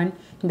someone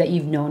that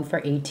you've known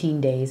for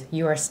 18 days,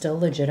 you are still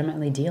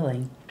legitimately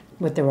dealing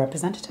with the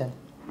representative.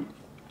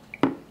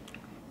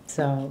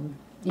 So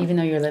even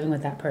though you're living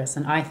with that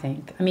person, I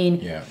think. I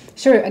mean, yeah.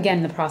 Sure,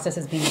 again, the process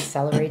is being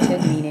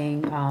accelerated,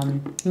 meaning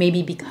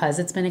maybe because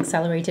it's been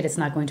accelerated, it's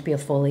not going to be a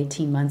full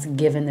 18 months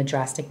given the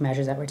drastic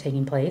measures that were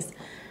taking place.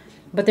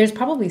 But there's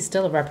probably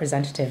still a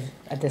representative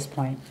at this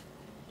point,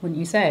 wouldn't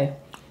you say?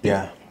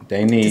 Yeah,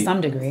 they need... To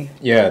some degree.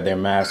 Yeah, their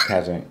mask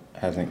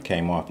hasn't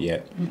came off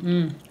yet.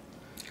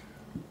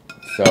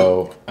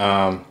 So,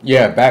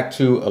 yeah, back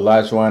to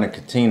Olajuwon and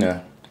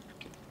Katina.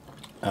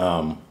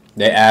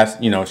 They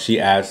asked, you know, she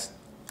asked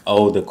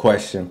the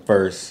question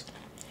first,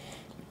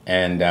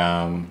 and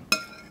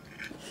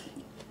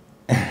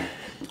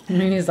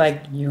he's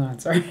like, you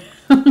answer.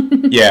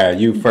 Yeah,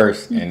 you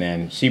first. And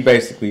then she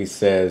basically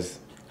says,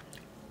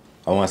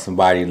 I want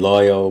somebody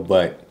loyal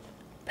but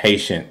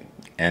patient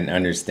and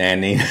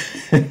understanding.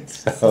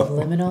 So,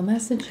 subliminal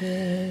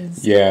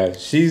messages. Yeah,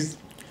 she's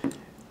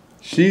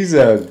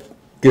a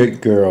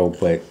good girl,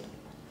 but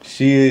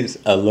she is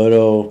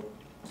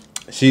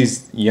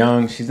she's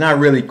young. She's not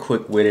really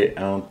quick with it,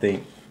 I don't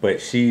think. But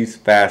she's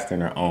fast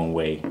in her own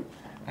way,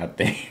 I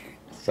think.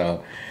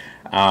 So,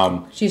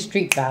 she's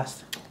street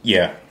fast.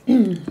 Yeah,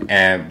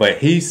 but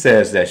he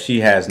says that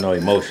she has no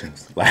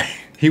emotions. Like,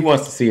 he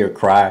wants to see her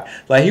cry.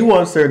 Like, he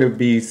wants her to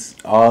be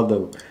all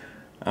the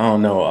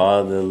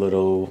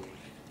little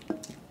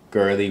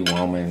girly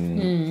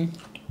woman.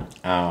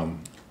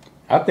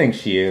 I think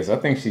she is. I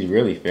think she's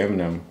really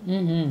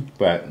feminine,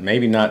 but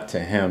maybe not to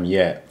him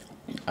yet.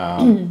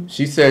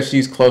 She says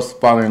she's close to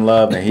falling in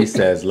love, and he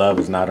says love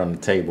is not on the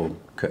table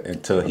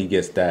until he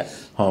gets that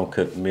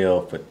home-cooked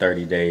meal for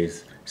 30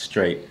 days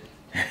straight.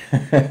 He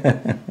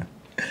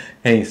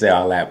didn't say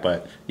all that,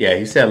 but yeah,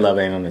 he said love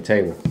ain't on the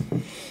table.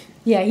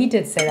 Yeah, he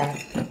did say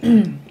that.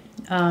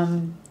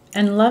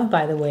 And love,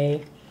 by the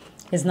way,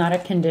 is not a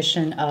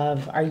condition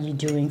of, are you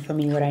doing for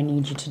me what I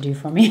need you to do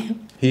for me?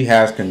 He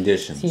has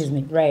conditions. Excuse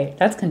me. Right.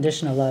 That's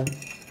conditional love.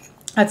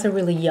 That's a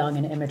really young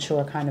and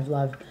immature kind of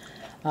love.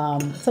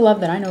 It's a love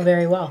that I know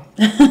very well,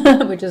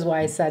 which is why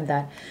I said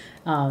that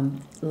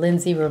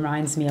Lindsay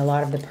reminds me a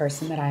lot of the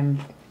person that I'm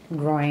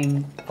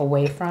growing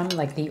away from,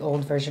 like the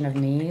old version of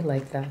me,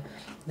 like the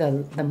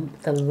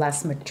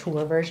less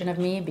mature version of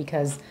me,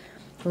 because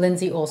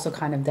Lindsay also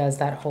kind of does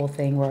that whole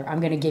thing where I'm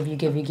going to give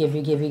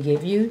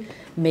you,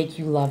 make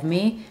you love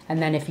me,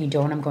 and then if you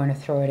don't, I'm going to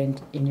throw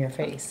it in your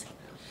face.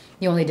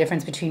 The only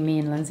difference between me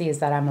and Lindsay is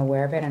that I'm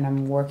aware of it and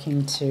I'm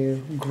working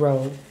to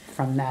grow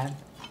from that.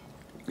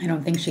 I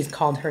don't think she's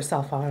called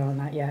herself out on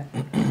that yet.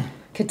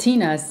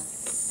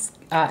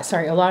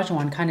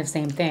 Olajuwon, kind of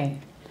same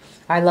thing.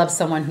 I love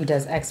someone who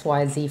does X,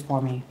 Y, Z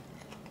for me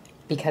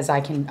because I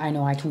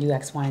know I can do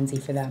X, Y, and Z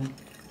for them.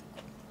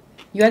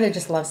 You either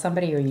just love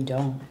somebody or you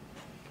don't.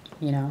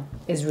 You know,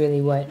 is really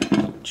what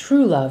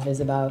true love is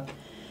about.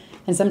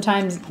 And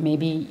sometimes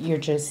maybe you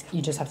just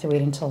have to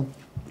wait until,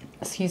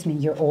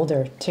 you're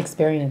older to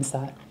experience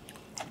that,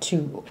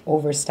 to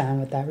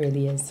understand what that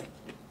really is.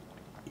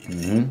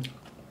 Mm-hmm.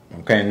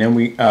 Okay, and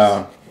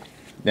then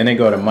then they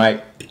go to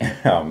Mike.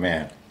 Oh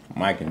man,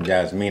 Mike and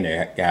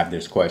Jasmina have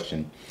this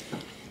question.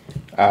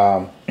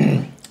 Yeah,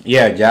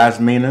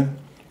 Jasmina.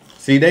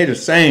 See, they the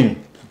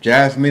same.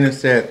 Jasmina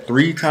said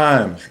 3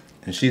 times,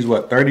 and she's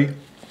what, 30?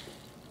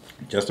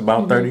 Just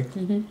about 30?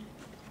 Mm-hmm.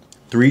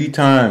 3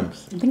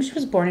 times. I think she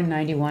was born in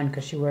 91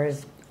 because she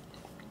wears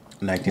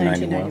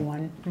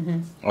 1991.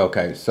 Mm-hmm.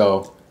 Okay,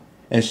 so,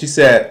 and she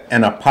said,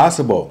 and a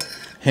possible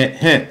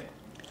hint.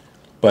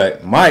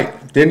 But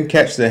Mike didn't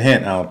catch the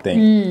hint, I don't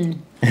think.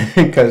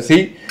 Because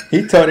he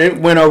told, it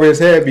went over his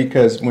head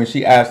because when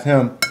she asked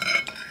him,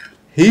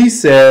 he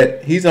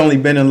said he's only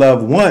been in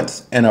love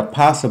once and a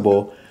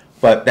possible,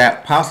 but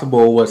that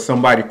possible was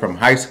somebody from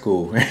high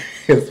school.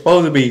 It's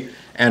supposed to be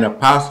and a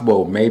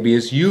possible, maybe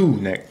it's you,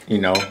 Nick. You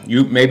know,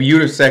 maybe you're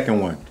the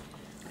second one.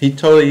 He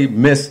totally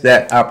missed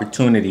that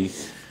opportunity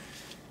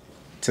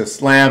to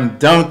slam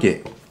dunk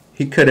it.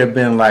 He could have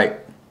been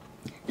like,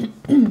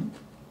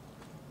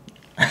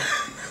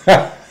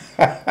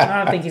 I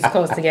don't think he's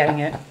close to getting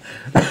it.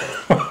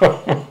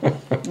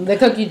 The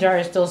cookie jar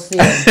is still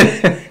sealed.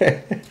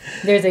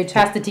 There's a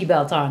chastity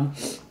belt on.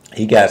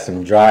 He got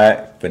some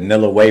dry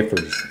vanilla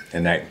wafers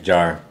in that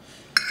jar.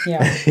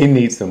 Yeah. He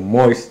needs some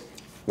moist,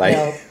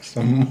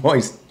 some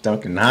moist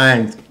Duncan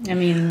Hines. I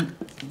mean,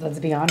 let's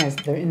be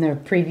honest. In the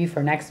preview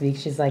for next week,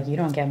 she's like, "You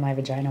don't get my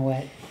vagina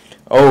wet."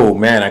 Oh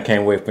man, I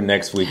can't wait for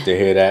next week to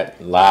hear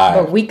that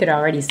live. But we could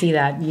already see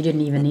that. You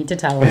didn't even need to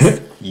tell us.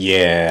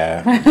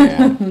 Yeah.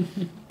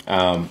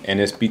 And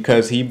it's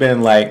because he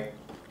been like,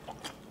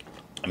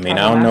 I mean,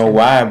 I don't know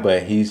why,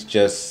 but he's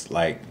just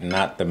like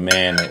not the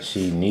man that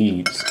she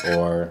needs,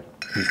 or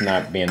he's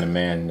not being the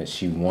man that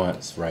she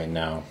wants right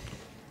now.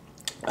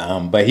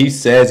 But he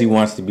says he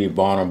wants to be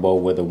vulnerable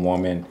with a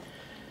woman,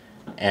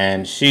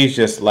 and she's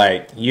just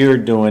like, you're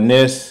doing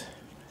this,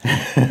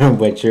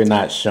 but you're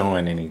not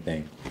showing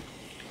anything.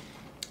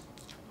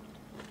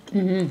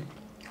 Mm-hmm.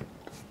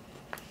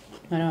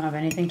 I don't have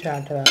anything to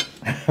add to that.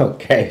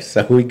 Okay,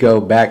 so we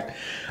go back.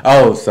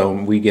 Oh, so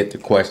we get the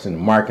question of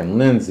Mark and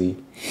Lindsay,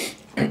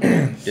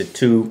 the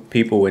 2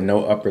 people with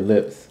no upper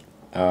lips.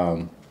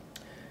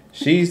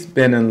 She's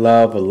been in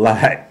love a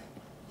lot.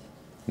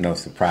 No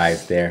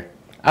surprise there.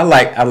 I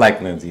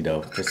like Lindsay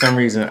though. For some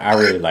reason, I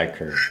really like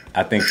her.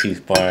 I think she's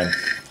fun.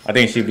 I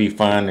think she'd be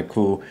fun and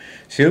cool.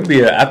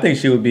 I think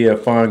she would be a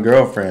fun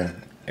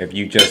girlfriend if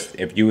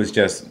you was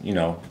just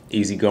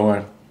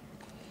easygoing.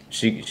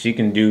 She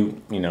can do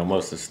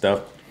most of the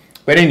stuff.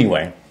 But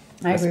anyway,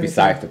 that's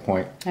besides the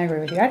point. I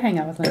agree with you. I'd hang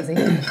out with Lindsay.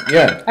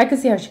 Yeah. I could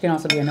see how she can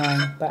also be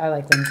annoying, but I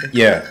like Lindsay.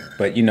 Yeah,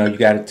 but you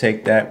got to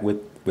take that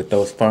with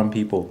those fun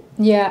people.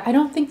 Yeah, I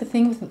don't think the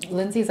thing with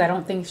Lindsay is I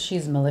don't think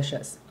she's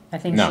malicious. I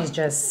think she's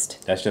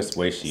just... That's just the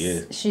way she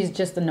is. She's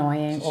just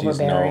annoying,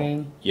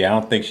 overbearing. I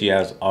don't think she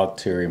has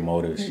ulterior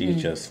motives. Mm-mm. She's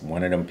just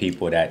one of them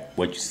people that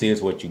what you see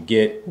is what you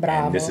get,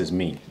 and this is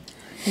me.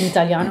 In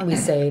Italiano we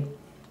say,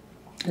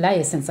 lei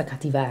è senza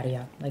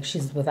cattiveria. Like,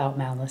 she's without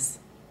malice.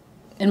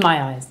 In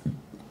my eyes.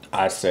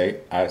 I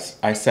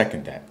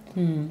second that.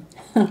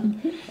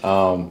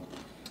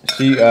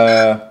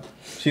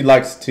 She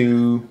likes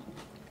to...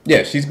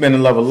 Yeah, she's been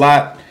in love a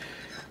lot.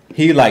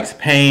 He likes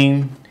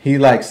pain. He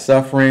likes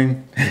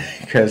suffering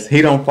because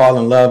he don't fall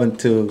in love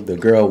until the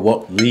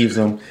girl leaves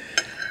him,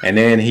 and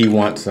then he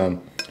wants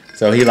them.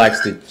 So he likes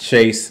to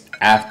chase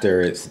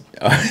after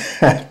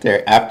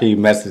after he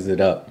messes it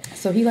up.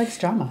 So he likes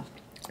drama.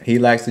 He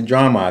likes the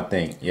drama, I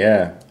think.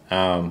 Yeah.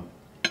 When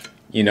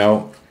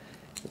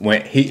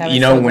when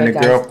the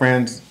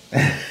girlfriends.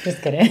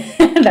 Just kidding.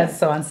 That's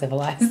so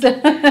uncivilized.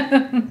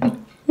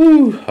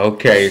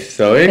 Okay,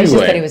 so anyway. It's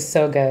just that he was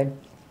so good.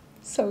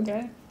 So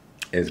good.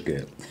 It's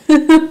good.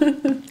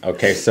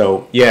 Okay,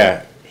 so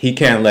yeah, he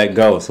can't let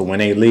go. So when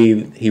they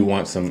leave, he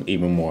wants them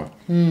even more.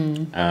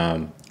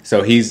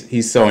 So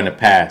he's so in the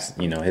past.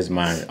 His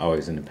mind is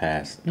always in the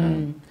past.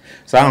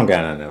 So I don't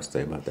got nothing else to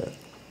say about that.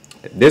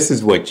 This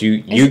is what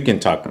you can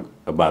talk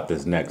about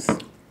this next.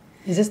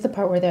 Is this the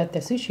part where they're at the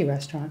sushi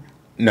restaurant?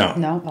 No.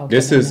 No? Okay,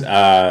 this is,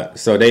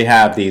 so they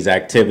have these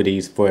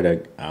activities for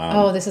the...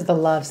 this is the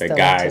love the still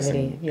guys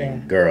activity.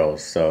 and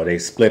girls. So they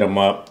split them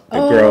up.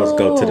 The girls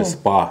go to the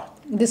spa.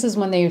 This is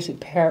when they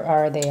pair,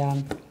 they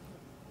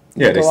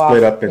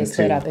split up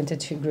into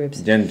 2 groups.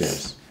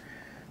 Genders.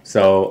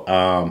 So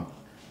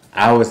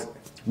I was, to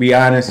be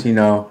honest,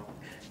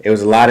 it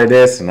was a lot of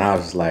this, and I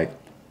was like,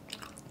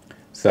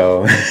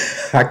 so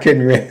I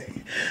couldn't really.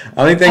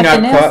 Only thing At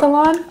the nail caught,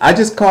 salon? I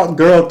just caught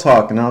girl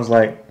talk, and I was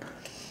like,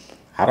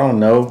 I don't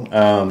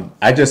know.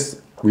 I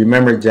just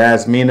remember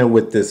Jasmina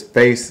with this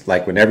face,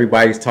 like when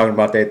everybody's talking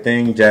about that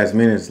thing.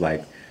 Jasmina's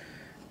like,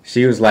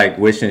 she was like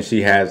wishing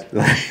she has,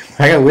 like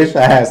I wish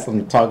I had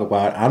something to talk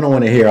about. I don't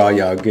want to hear all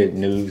y'all good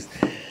news.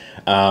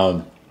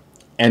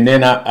 And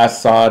then I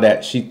saw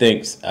that she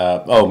thinks,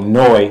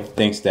 Noi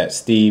thinks that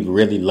Steve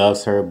really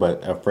loves her,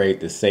 but afraid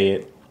to say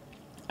it.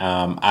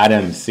 I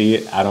didn't see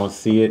it. I don't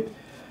see it.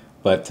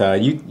 But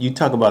you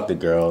talk about the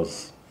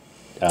girls'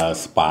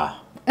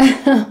 spa.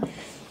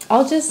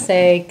 I'll just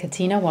say,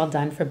 Katina, well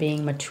done for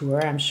being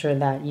mature. I'm sure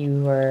that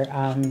you were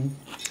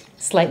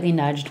slightly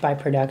nudged by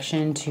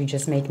production to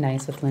just make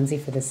nice with Lindsay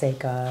for the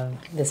sake of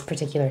this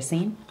particular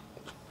scene.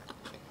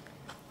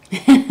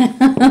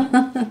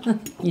 You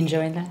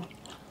enjoying that?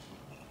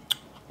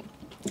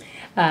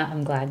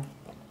 I'm glad.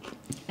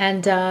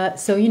 And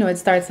so, it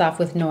starts off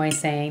with Noi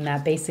saying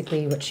that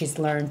basically what she's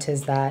learned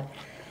is that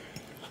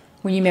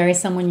when you marry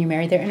someone, you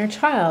marry their inner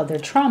child, their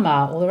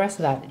trauma, all the rest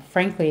of that.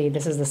 Frankly,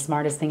 this is the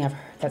smartest thing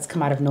that's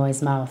come out of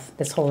Noi's mouth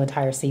this whole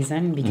entire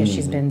season, because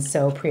she's been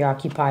so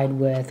preoccupied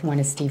with, when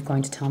is Steve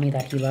going to tell me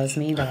that he loves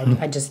me, that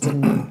I just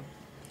didn't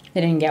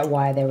get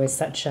why there was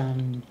such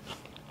an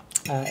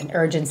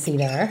urgency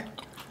there.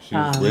 She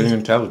was really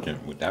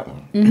intelligent with that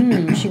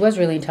one. She was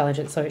really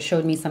intelligent, so it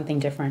showed me something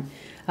different.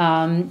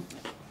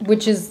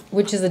 Which is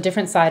a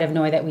different side of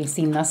Noi that we've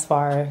seen thus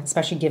far,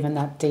 especially given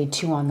that day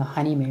 2 on the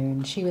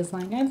honeymoon. She was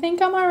like, I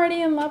think I'm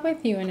already in love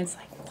with you. And it's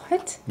like,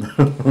 what?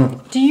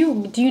 Do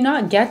you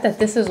not get that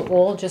this is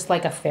all just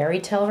like a fairy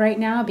tale right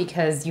now?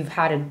 Because you've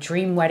had a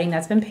dream wedding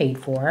that's been paid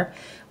for,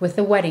 with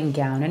a wedding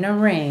gown and a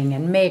ring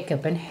and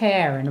makeup and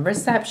hair and a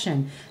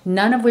reception,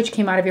 none of which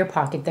came out of your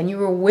pocket. Then you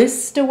were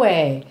whisked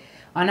away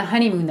on a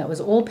honeymoon that was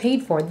all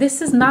paid for.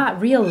 This is not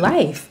real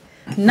life.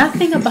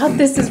 Nothing about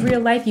this is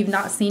real life. You've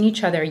not seen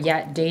each other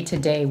yet day to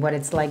day, what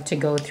it's like to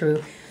go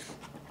through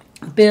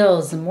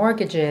bills,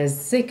 mortgages,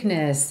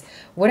 sickness,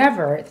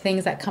 whatever,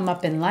 things that come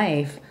up in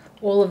life,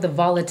 all of the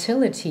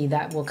volatility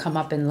that will come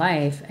up in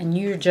life. And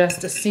you're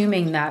just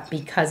assuming that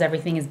because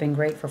everything has been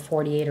great for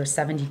 48 or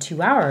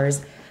 72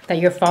 hours, that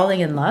you're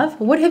falling in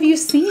love. What have you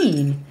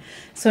seen?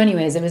 So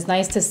anyways, it was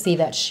nice to see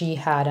that she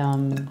had,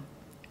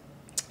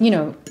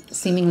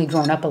 seemingly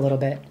grown up a little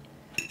bit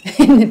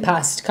in the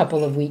past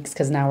couple of weeks,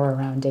 because now we're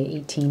around day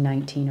 18,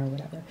 19 or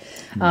whatever.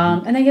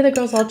 And the other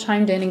girls all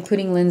chimed in,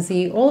 including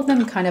Lindsay. All of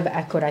them kind of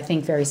echoed, I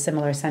think, very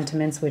similar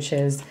sentiments, which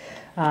is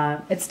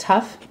it's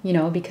tough,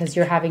 because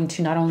you're having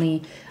to not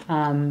only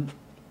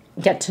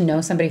get to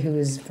know somebody who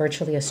is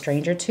virtually a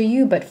stranger to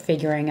you, but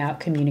figuring out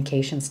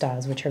communication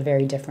styles, which are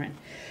very different.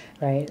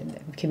 Right?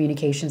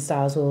 Communication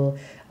styles will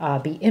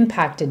be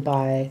impacted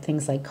by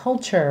things like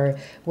culture,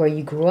 where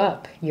you grew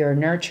up, your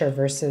nurture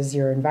versus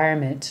your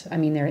environment. I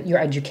mean, your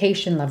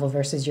education level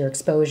versus your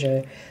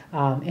exposure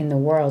in the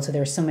world. So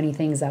there's so many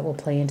things that will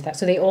play into that.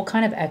 So they all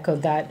kind of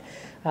echoed that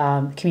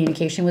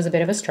communication was a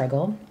bit of a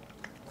struggle,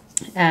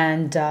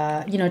 and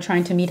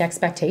trying to meet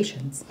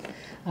expectations.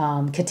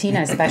 Katina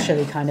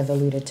especially kind of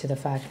alluded to the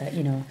fact that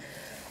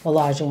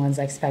Olajuwon's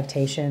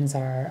expectations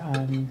are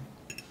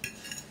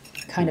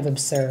kind of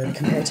absurd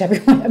compared to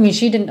everyone. I mean,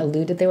 she didn't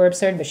allude that they were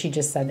absurd, but she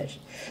just said that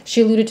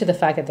she alluded to the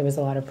fact that there was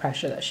a lot of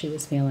pressure that she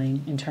was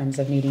feeling in terms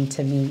of needing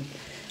to meet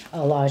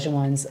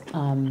Olajuwon's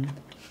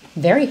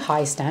very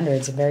high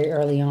standards very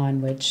early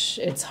on, which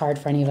it's hard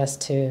for any of us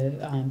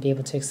to be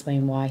able to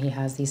explain why he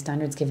has these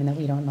standards, given that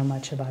we don't know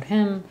much about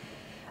him.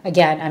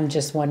 Again, I'm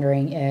just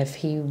wondering if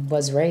he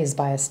was raised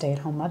by a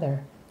stay-at-home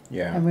mother.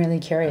 Yeah. I'm really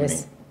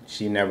curious.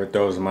 She never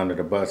throws him under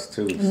the bus,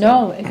 too. So.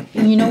 No,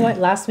 and you know what?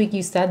 Last week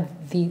you said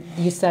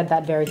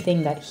that very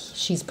thing, that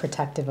she's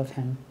protective of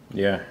him.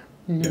 Yeah.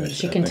 Mm-hmm. Yes,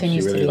 She I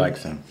continues think she really to be.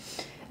 likes him.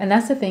 And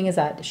that's the thing, is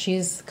that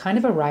she's kind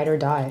of a ride or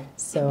die.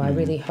 So I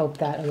really hope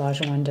that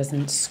Olajuwon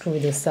doesn't screw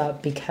this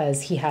up,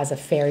 because he has a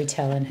fairy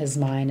tale in his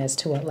mind as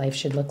to what life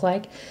should look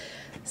like.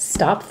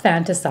 Stop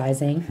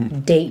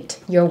fantasizing. Date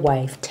your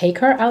wife. Take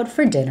her out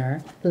for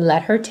dinner.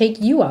 Let her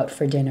take you out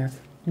for dinner.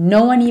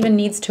 No one even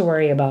needs to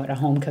worry about a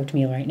home-cooked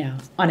meal right now.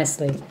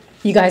 Honestly,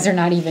 you guys are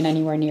not even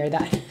anywhere near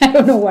that. I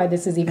don't know why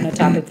this is even a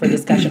topic for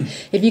discussion.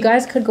 If you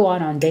guys could go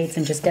on dates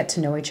and just get to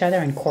know each other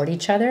and court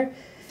each other,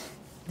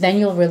 then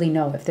you'll really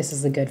know if this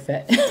is a good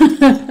fit.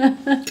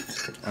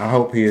 I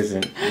hope he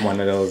isn't one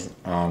of those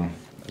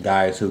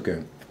guys who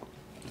can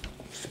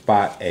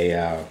spot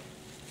a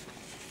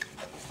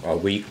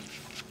weak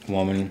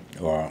woman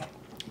or a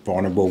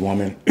vulnerable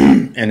woman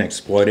and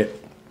exploit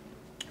it.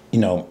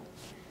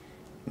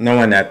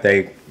 Knowing that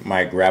they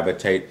might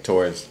gravitate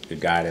towards the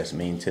guy that's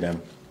mean to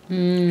them,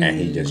 and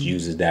he just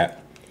uses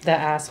that. The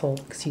asshole,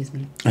 excuse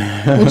me.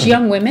 Which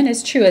young women,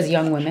 is true as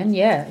young women,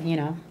 yeah,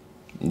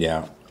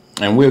 Yeah,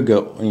 and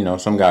we're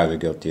some guys are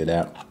guilty of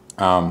that.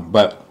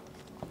 But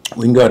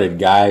we can go to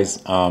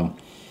guys'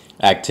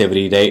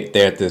 activity.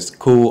 They're at this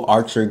cool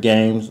archer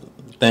games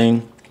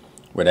thing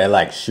where they're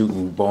like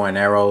shooting bow and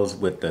arrows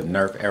with the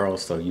Nerf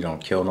arrows, so you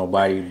don't kill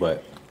nobody,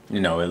 but you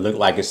know, it looked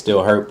like it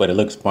still hurt, but it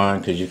looks fun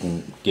because you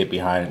can get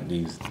behind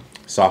these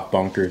soft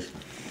bunkers.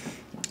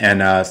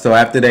 And so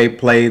after they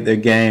played the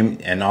game,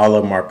 and all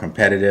of them are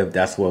competitive,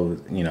 that's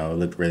what, you know, it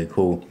looked really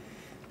cool.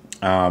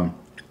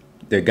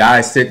 The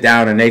guys sit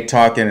down and they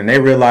talking, and they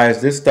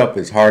realize this stuff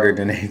is harder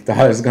than they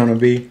thought it was going to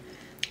be.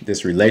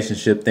 This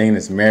relationship thing,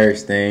 this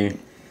marriage thing.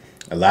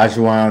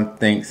 Olajuwon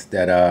thinks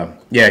that,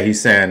 yeah,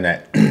 he's saying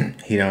that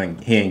he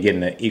ain't getting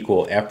the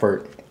equal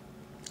effort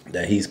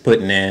that he's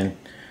putting in.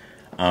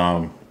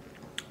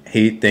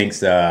 He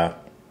thinks,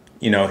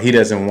 you know, he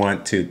doesn't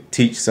want to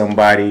teach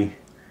somebody.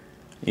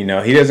 You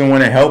know, he doesn't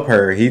want to help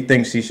her. He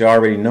thinks she should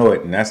already know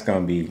it, and that's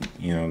going to be,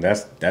 you know,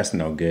 that's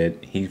no good.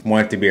 He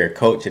wanted to be her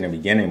coach in the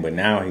beginning, but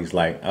now he's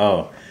like,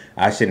 oh,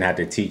 I shouldn't have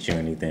to teach you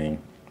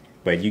anything.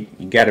 But you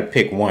got to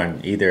pick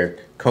one, either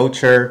coach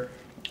her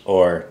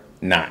or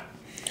not.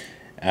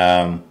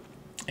 And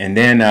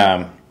then,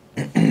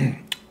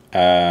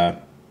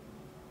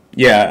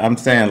 yeah, I'm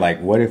saying, like,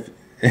 what if,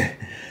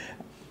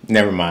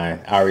 never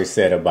mind. I already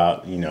said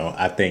about, you know,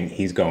 I think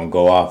he's going to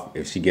go off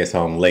if she gets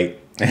home late.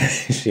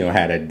 She don't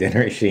have a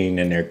dinner. She ain't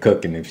in there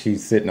cooking. If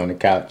she's sitting on the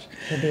couch,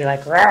 he'll be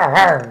like, rawr,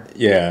 rawr.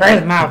 Yeah,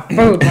 where's my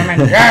food, woman?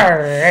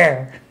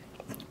 Rawr, rawr.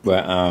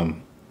 But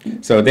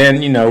so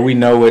then, you know, we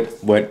know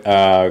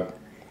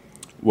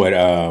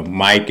what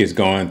Mike is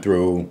going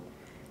through.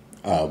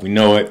 We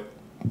know what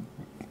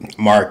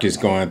Mark is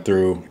going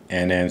through,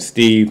 and then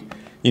Steve,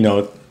 you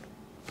know,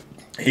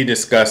 he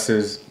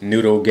discusses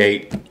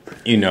Noodlegate.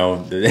 You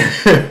know,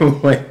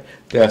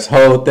 this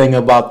whole thing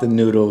about the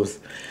noodles.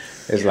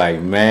 It's like,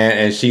 man,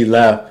 and she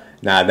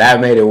left. Now, that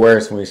made it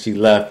worse when she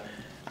left.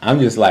 I'm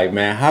just like,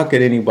 man, how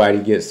could anybody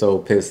get so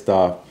pissed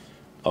off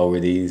over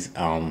these?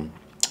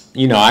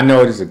 You know, I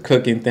know it's a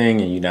cooking thing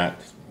and you're not,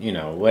 you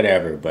know,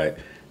 whatever, but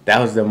that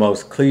was the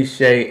most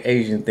cliche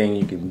Asian thing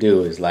you can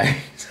do is like,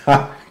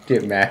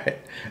 get mad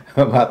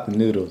about the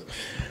noodles.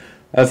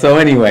 So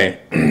anyway,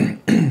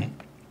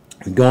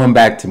 going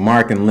back to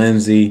Mark and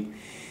Lindsay,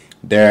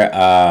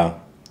 so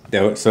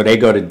they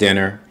go to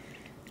dinner.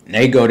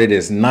 They go to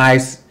this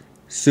nice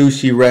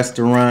sushi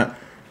restaurant,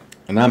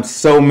 and I'm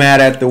so mad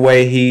at the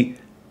way he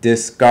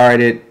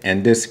discarded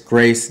and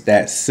disgraced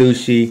that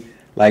sushi.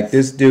 Like,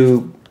 this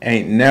dude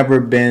ain't never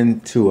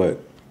been to a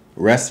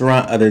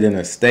restaurant other than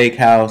a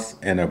steakhouse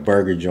and a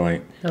burger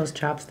joint. Those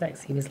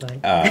chopsticks, he was like.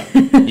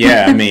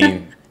 Yeah, I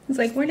mean, it's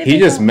like, where did he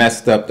just go?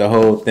 messed up the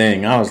whole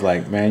thing. I was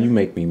like, man, you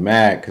make me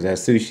mad because that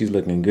sushi's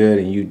looking good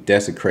and you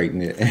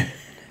desecrating it.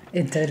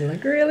 It did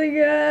look really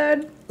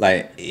good.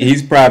 Like,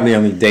 he's probably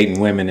only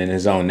dating women in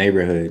his own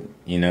neighborhood,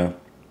 you know?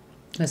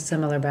 With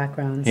similar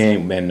backgrounds. He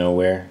ain't been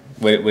nowhere.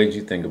 What did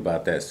you think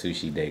about that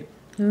sushi date?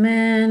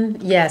 Man,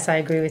 yes, I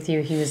agree with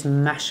you. He was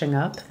mashing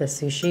up the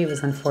sushi. It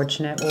was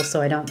unfortunate.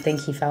 Also, I don't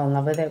think he fell in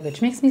love with it,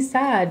 which makes me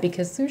sad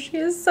because sushi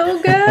is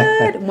so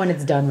good when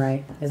it's done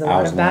right. There's a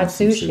lot of bad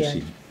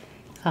sushi.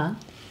 Huh?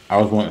 I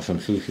was wanting some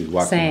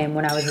sushi. Same,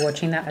 when I was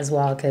watching that as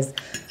well, because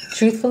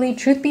truthfully,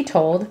 truth be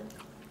told,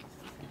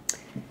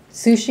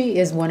 sushi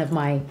is one of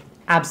my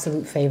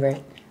absolute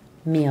favorite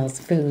meals,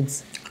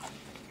 foods,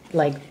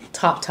 like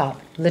top,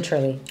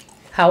 literally.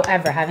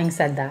 However, having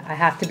said that, I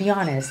have to be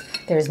honest,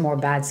 there's more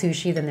bad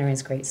sushi than there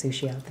is great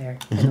sushi out there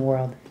in the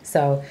world.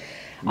 So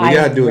we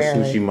gotta do a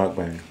sushi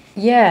mukbang.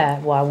 Yeah,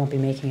 well, I won't be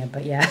making it,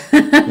 but yeah.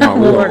 No,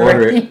 we'll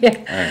order it.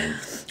 Yeah.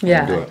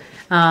 Yeah. Do it.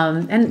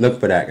 And look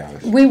for that,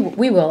 guys.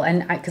 We will,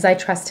 and because I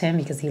trust him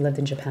because he lived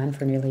in Japan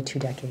for nearly 2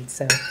 decades,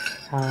 so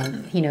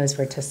he knows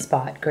where to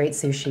spot great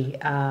sushi.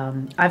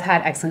 I've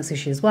had excellent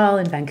sushi as well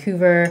in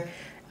Vancouver.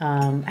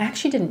 I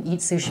actually didn't eat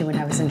sushi when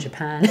I was in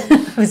Japan.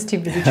 I was too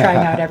busy trying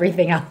out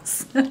everything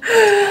else. Well,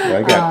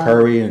 I got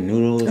curry and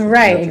noodles.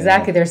 Right,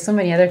 exactly. There's so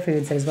many other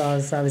foods as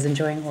well, so I was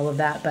enjoying all of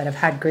that. But I've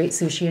had great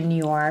sushi in New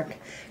York,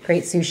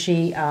 great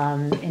sushi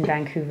in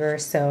Vancouver,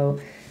 so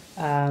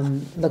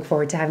look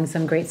forward to having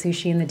some great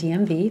sushi in the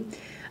DMV.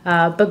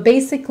 But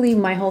basically,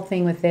 my whole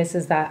thing with this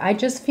is that I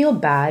just feel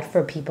bad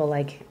for people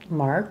like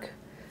Mark,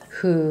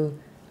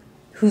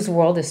 whose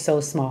world is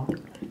so small.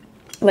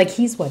 Like,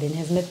 he's what, in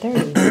his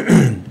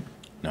mid-30s?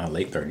 No,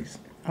 late 30s.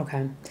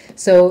 Okay.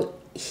 So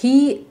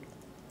he,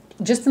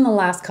 just in the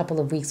last couple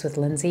of weeks with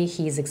Lindsay,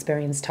 he's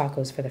experienced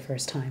tacos for the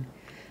first time.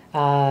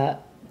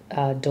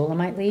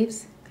 Dolomite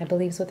leaves, I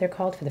believe is what they're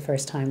called, for the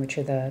first time, which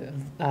are the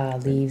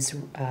leaves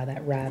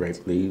that wrapped.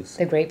 Grape leaves.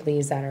 The grape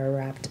leaves that are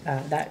wrapped.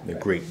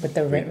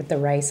 With the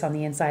rice on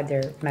the inside.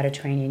 They're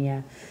Mediterranean,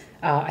 yeah.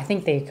 I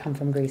think they come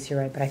from Greece, you're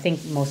right, but I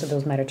think most of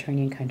those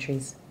Mediterranean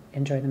countries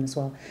enjoy them as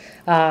well.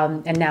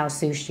 And now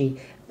sushi.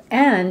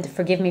 And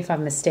forgive me if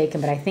I'm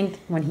mistaken, but I think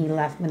when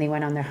they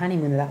went on their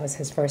honeymoon, that was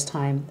his first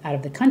time out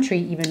of the country,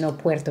 even though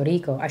Puerto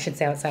Rico, I should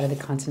say outside of the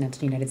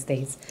continental United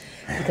States,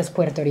 because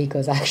Puerto Rico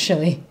is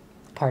actually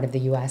part of the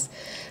U.S.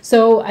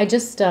 So I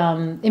just,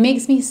 it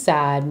makes me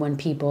sad when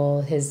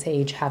people his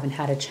age haven't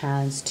had a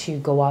chance to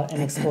go out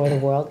and explore the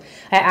world.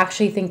 I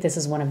actually think this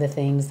is one of the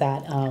things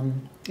that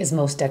is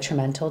most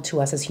detrimental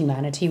to us as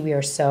humanity. We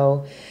are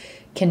so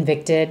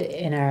convicted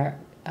in our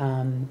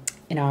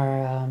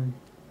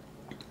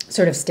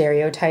sort of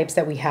stereotypes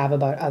that we have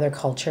about other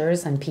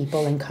cultures and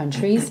people and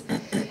countries,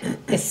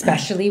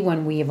 especially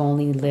when we have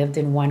only lived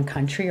in one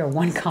country or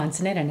one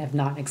continent and have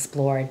not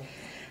explored.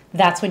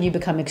 That's when you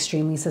become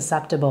extremely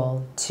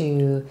susceptible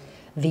to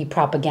the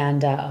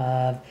propaganda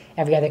of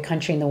every other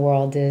country in the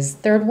world is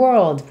third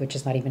world, which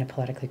is not even a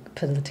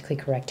politically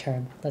correct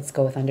term. Let's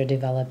go with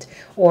underdeveloped,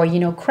 or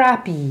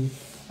crappy,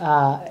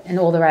 and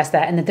all the rest of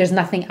that, and that there's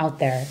nothing out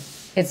there.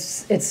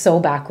 It's so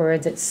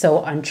backwards. It's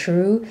so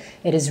untrue.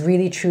 It is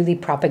really truly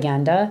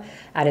propaganda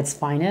at its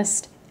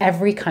finest.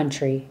 Every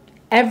country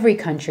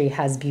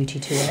has beauty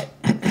to it.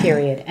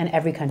 Period, and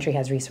every country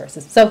has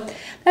resources. So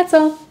that's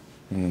all.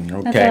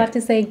 Okay. That's all I have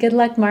to say. Good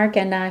luck, Mark,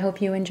 and I hope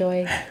you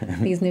enjoy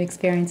these new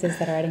experiences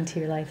that are adding to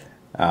your life.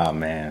 Oh,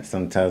 man.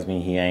 Some tells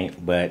me he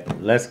ain't,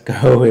 but let's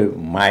go with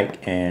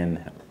Mike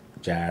and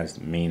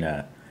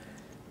Jasmina.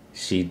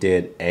 She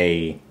did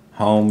a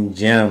home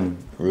gym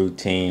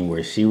routine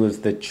where she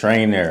was the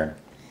trainer,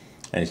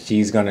 and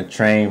she's going to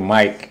train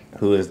Mike,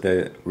 who is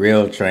the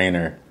real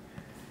trainer,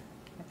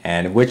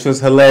 and which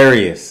was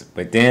hilarious.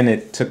 But then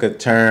it took a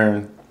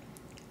turn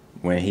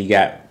when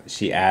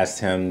she asked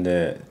him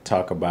to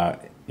talk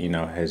about,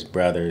 his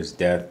brother's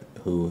death,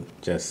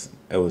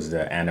 it was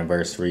the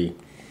anniversary,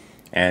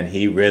 and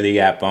he really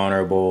got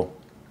vulnerable.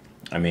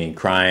 I mean,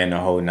 crying the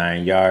whole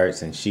 9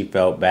 yards, and she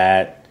felt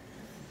bad,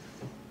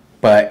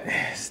 but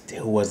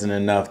still wasn't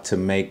enough to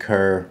make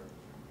her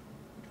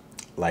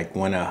like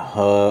want to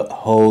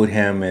hold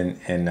him and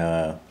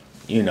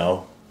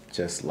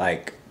just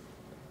like,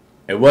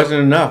 it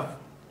wasn't enough.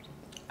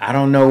 I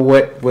don't know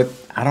what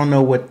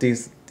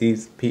these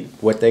people,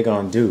 what they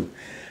gonna do.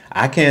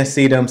 I can't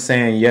see them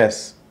saying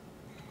yes.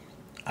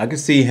 I could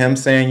see him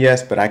saying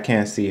yes, but I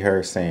can't see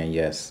her saying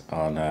yes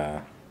on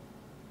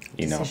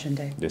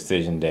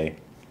decision day.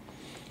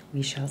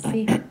 We shall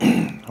see.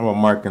 How about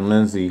Mark and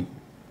Lindsay?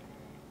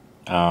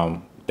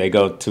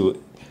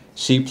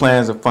 She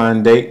plans a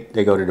fun date.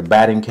 They go to the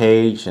batting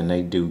cage and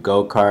they do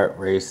go-kart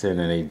racing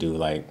and they do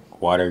like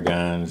water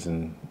guns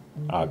and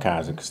all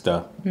kinds of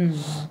stuff.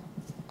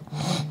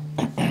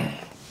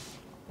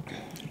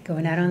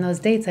 Going out on those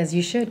dates as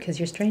you should, because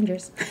you're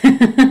strangers.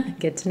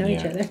 Get to know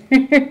each other.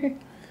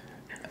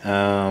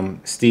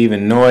 Steve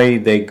and Noy,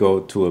 they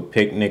go to a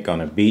picnic on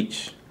a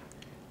beach,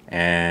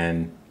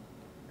 and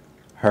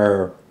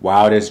her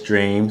wildest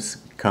dreams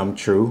come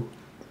true.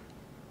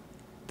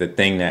 The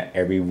thing that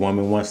every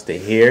woman wants to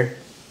hear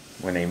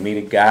when they meet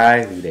a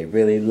guy who they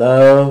really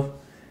love,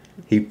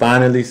 he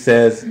finally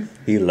says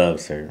he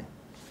loves her.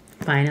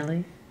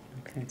 Finally?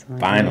 Okay, it's only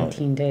Finally.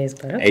 18 days,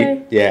 but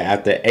okay.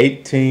 After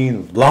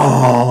 18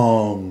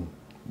 long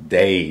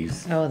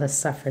days. Oh, the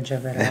suffrage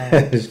of it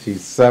all. She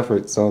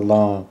suffered so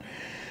long.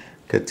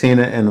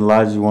 Katina and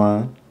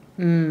Olajuwon.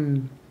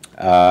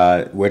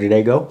 Where did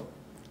they go?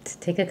 To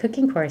take a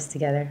cooking course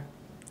together.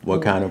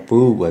 What kind of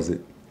food was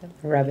it?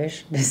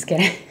 Rubbish. Just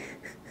kidding.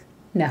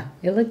 No,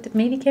 it looked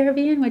maybe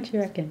Caribbean. What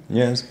you reckon?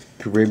 Yes,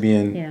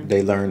 Caribbean. Yeah.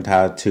 They learned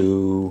how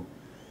to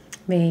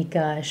make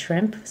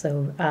shrimp,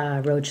 so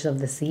roaches of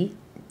the sea.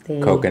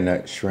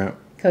 Coconut shrimp,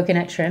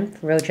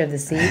 roach of the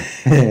sea.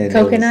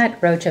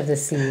 Roach of the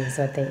sea is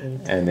what they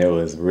ate. And it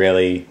was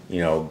really,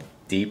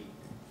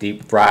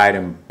 deep fried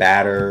in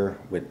batter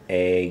with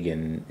egg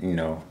and,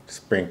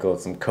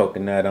 sprinkled some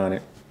coconut on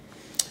it.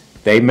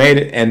 They made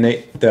it, and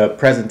the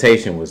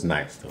presentation was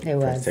nice, though. The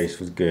presentation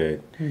was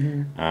good.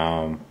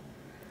 Mm-hmm.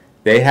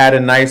 They had a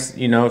nice,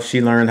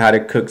 she learned how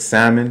to cook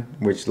salmon,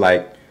 which,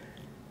 like,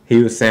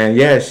 he was saying,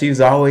 yeah,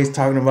 she's always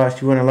talking about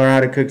she want to learn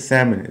how to cook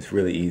salmon. It's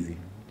really easy.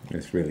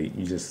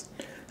 You just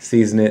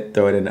season it,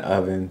 throw it in the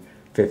oven,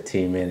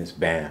 15 minutes,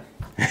 bam.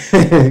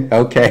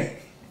 Okay.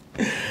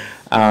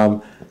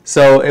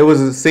 So it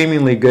was a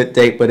seemingly good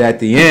date, but at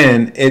the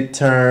end, it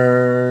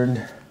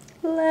turned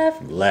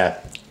left.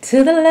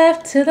 To the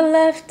left.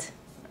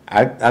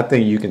 I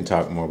think you can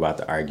talk more about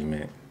the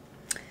argument.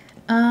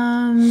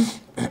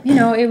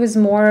 It was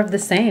more of the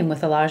same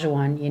with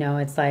Olajuwon.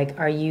 It's like,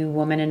 are you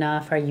woman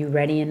enough? Are you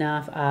ready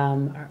enough?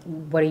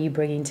 What are you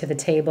bringing to the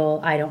table?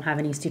 I don't have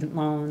any student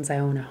loans. I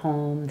own a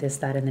home, this,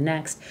 that, and the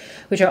next,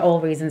 which are all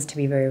reasons to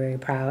be very, very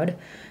proud.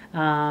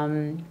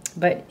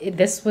 But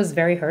this was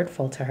very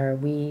hurtful to her.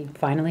 We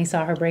finally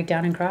saw her break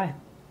down and cry.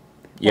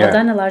 Yeah. Well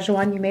done,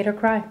 Olajuwon. You made her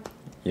cry.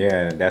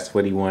 Yeah, that's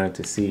what he wanted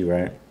to see,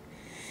 right?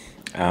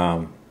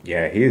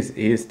 Yeah, he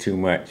is too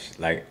much.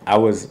 Like, I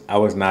was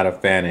not a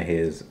fan of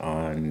his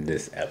on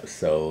this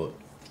episode.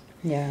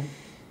 Yeah.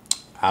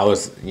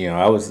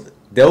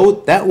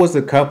 That was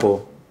a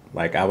couple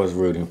like I was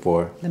rooting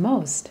for. The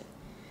most.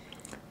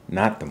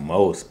 Not the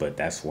most, but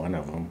that's one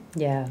of them.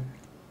 Yeah.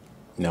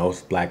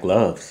 It's black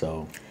love,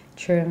 so.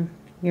 True.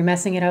 You're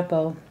messing it up,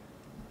 Bo.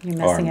 You're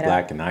messing it up. Or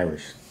black and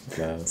Irish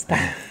love. Stop.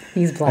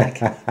 He's black.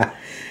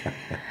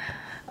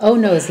 Oh,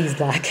 knows he's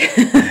black.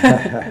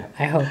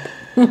 I hope.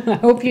 I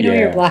hope you know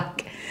you're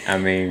black. I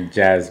mean,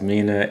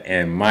 Jasmina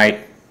and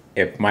Mike,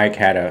 if Mike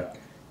had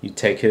you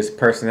take his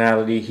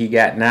personality he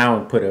got now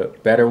and put a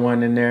better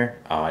one in there,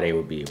 they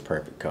would be a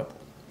perfect couple.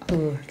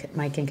 Ooh,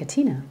 Mike and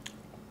Katina.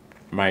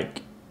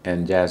 Mike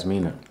and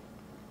Jasmina.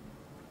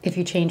 If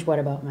you change what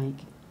about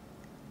Mike?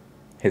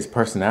 His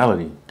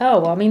personality. Oh,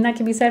 well, I mean, that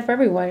can be said for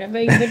everyone. I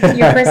mean,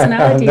 your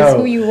personality is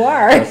who you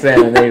are. I'm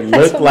saying they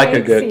look what like a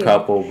Mike good sees.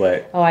 couple,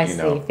 but Oh, I you see.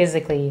 know.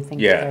 Physically, you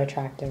think that they're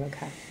attractive.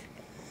 Okay.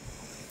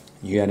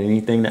 You got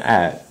anything to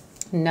add?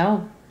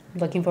 No.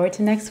 Looking forward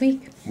to next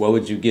week. What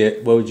would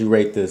you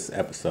rate this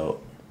episode?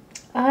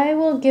 I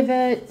will give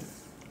it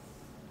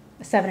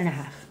a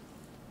 7.5.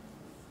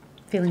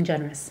 Feeling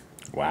generous.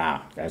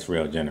 Wow, that's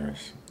real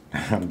generous.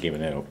 I'm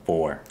giving it a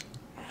 4.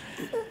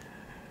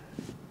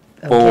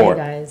 Okay,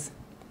 guys.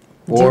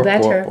 Do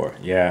better. 4.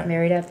 Yeah.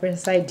 Married at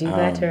first sight. Do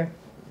better.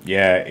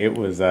 Yeah, it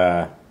was.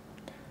 I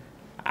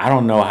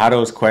don't know how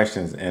those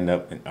questions end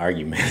up in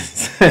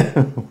arguments.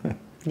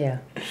 Yeah.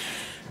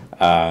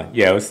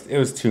 Yeah, it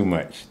was too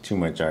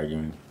much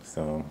arguing.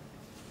 So,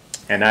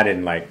 and I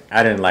didn't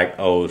like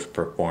O's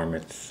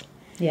performance.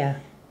 Yeah.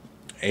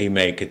 He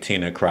made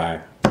Katina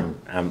cry.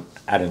 I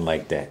didn't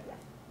like that.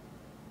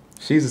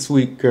 She's a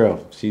sweet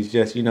girl. She's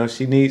just, she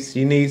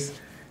needs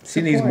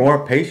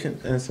more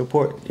patience and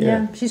support.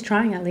 Yeah, she's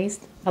trying at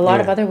least. A lot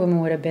of other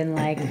women would have been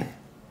like,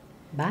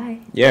 bye.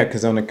 Yeah,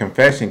 because on the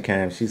confession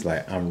cam, she's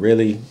like, I'm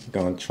really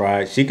going to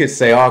try. She could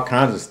say all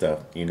kinds of stuff,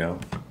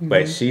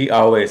 but she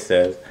always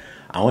says,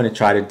 I want to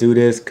try to do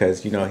this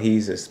because,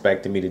 he's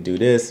expecting me to do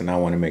this and I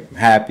want to make him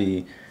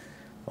happy,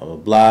 blah, blah,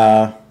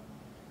 blah.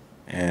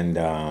 And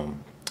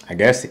I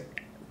guess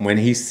when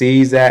he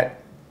sees that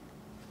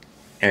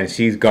and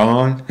she's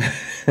gone,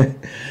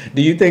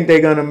 do you think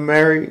they're going to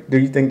marry? What do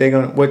you think they're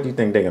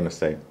going to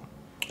say?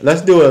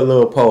 Let's do a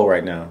little poll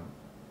right now.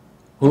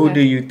 Who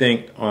do you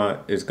think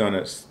is going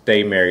to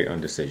stay married on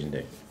decision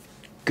day?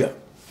 Go.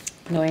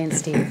 Noy and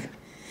Steve.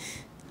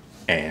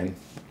 And?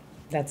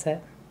 That's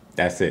it.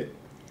 That's it.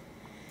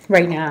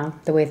 Right now,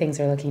 the way things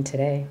are looking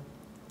today.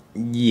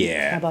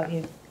 Yeah. How about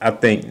you? I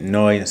think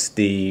Noy and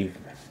Steve,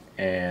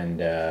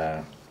 and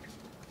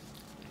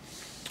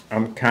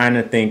I'm kind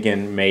of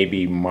thinking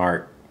maybe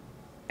Mark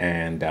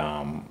and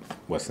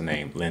what's the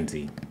name,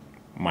 Lindsay,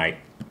 might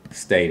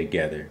stay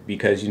together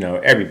because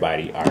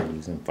everybody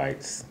argues and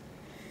fights.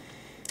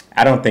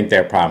 I don't think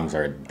their problems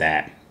are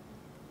that.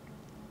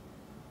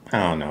 I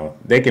don't know.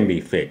 They can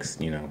be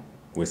fixed,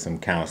 with some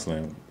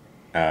counseling.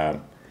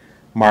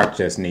 Mark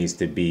just needs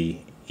to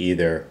be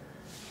either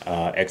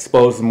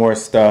exposed to more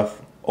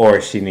stuff,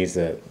 or she needs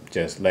to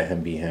just let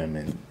him be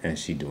him and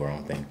she do her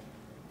own thing.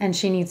 And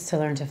she needs to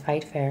learn to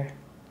fight fair.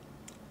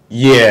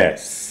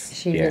 Yes.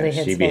 She really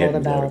hits below the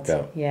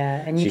belt.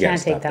 Yeah, and you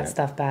can't take that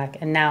stuff back.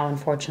 And now,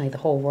 unfortunately, the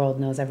whole world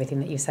knows everything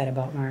that you said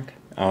about Mark.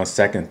 On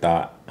second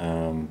thought,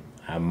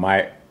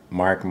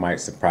 Mark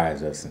might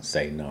surprise us and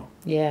say no.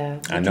 Yeah.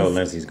 I know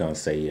Lindsay's going to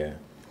say yeah.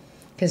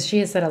 Because she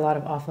has said a lot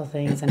of awful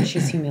things, and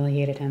she's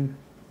humiliated him.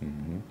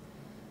 Mm-hmm.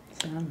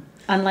 So,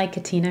 unlike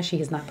Katina, she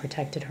has not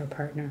protected her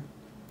partner.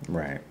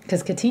 Right.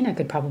 Because Katina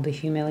could probably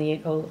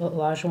humiliate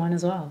Olajuwon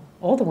as well.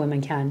 All the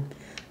women can,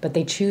 but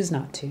they choose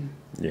not to.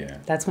 Yeah.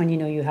 That's when you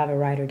know you have a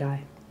ride or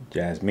die.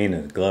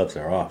 Jasmina's gloves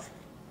are off.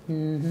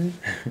 Mm-hmm.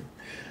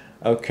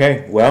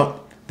 Okay,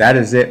 well, that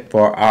is it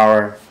for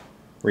our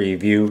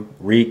review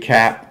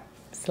recap.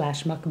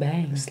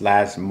 /mukbang.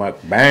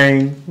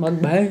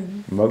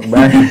 /mukbang.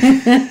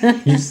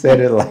 Mukbang. You said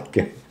it like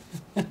it.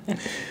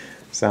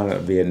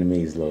 Sounded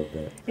Vietnamese a little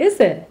bit. Is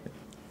it?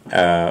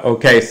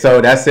 Okay,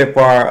 so that's it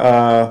for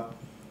our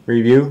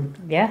review.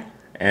 Yeah.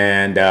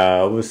 And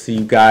we'll see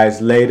you guys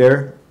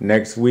later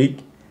next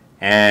week.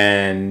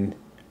 And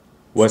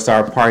what's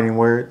our parting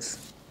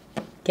words?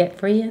 Get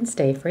free and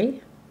stay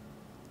free.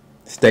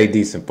 Stay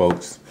decent,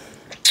 folks.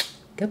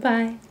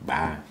 Goodbye.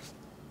 Bye.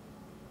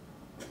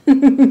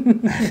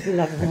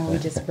 Love it when we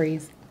just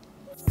freeze.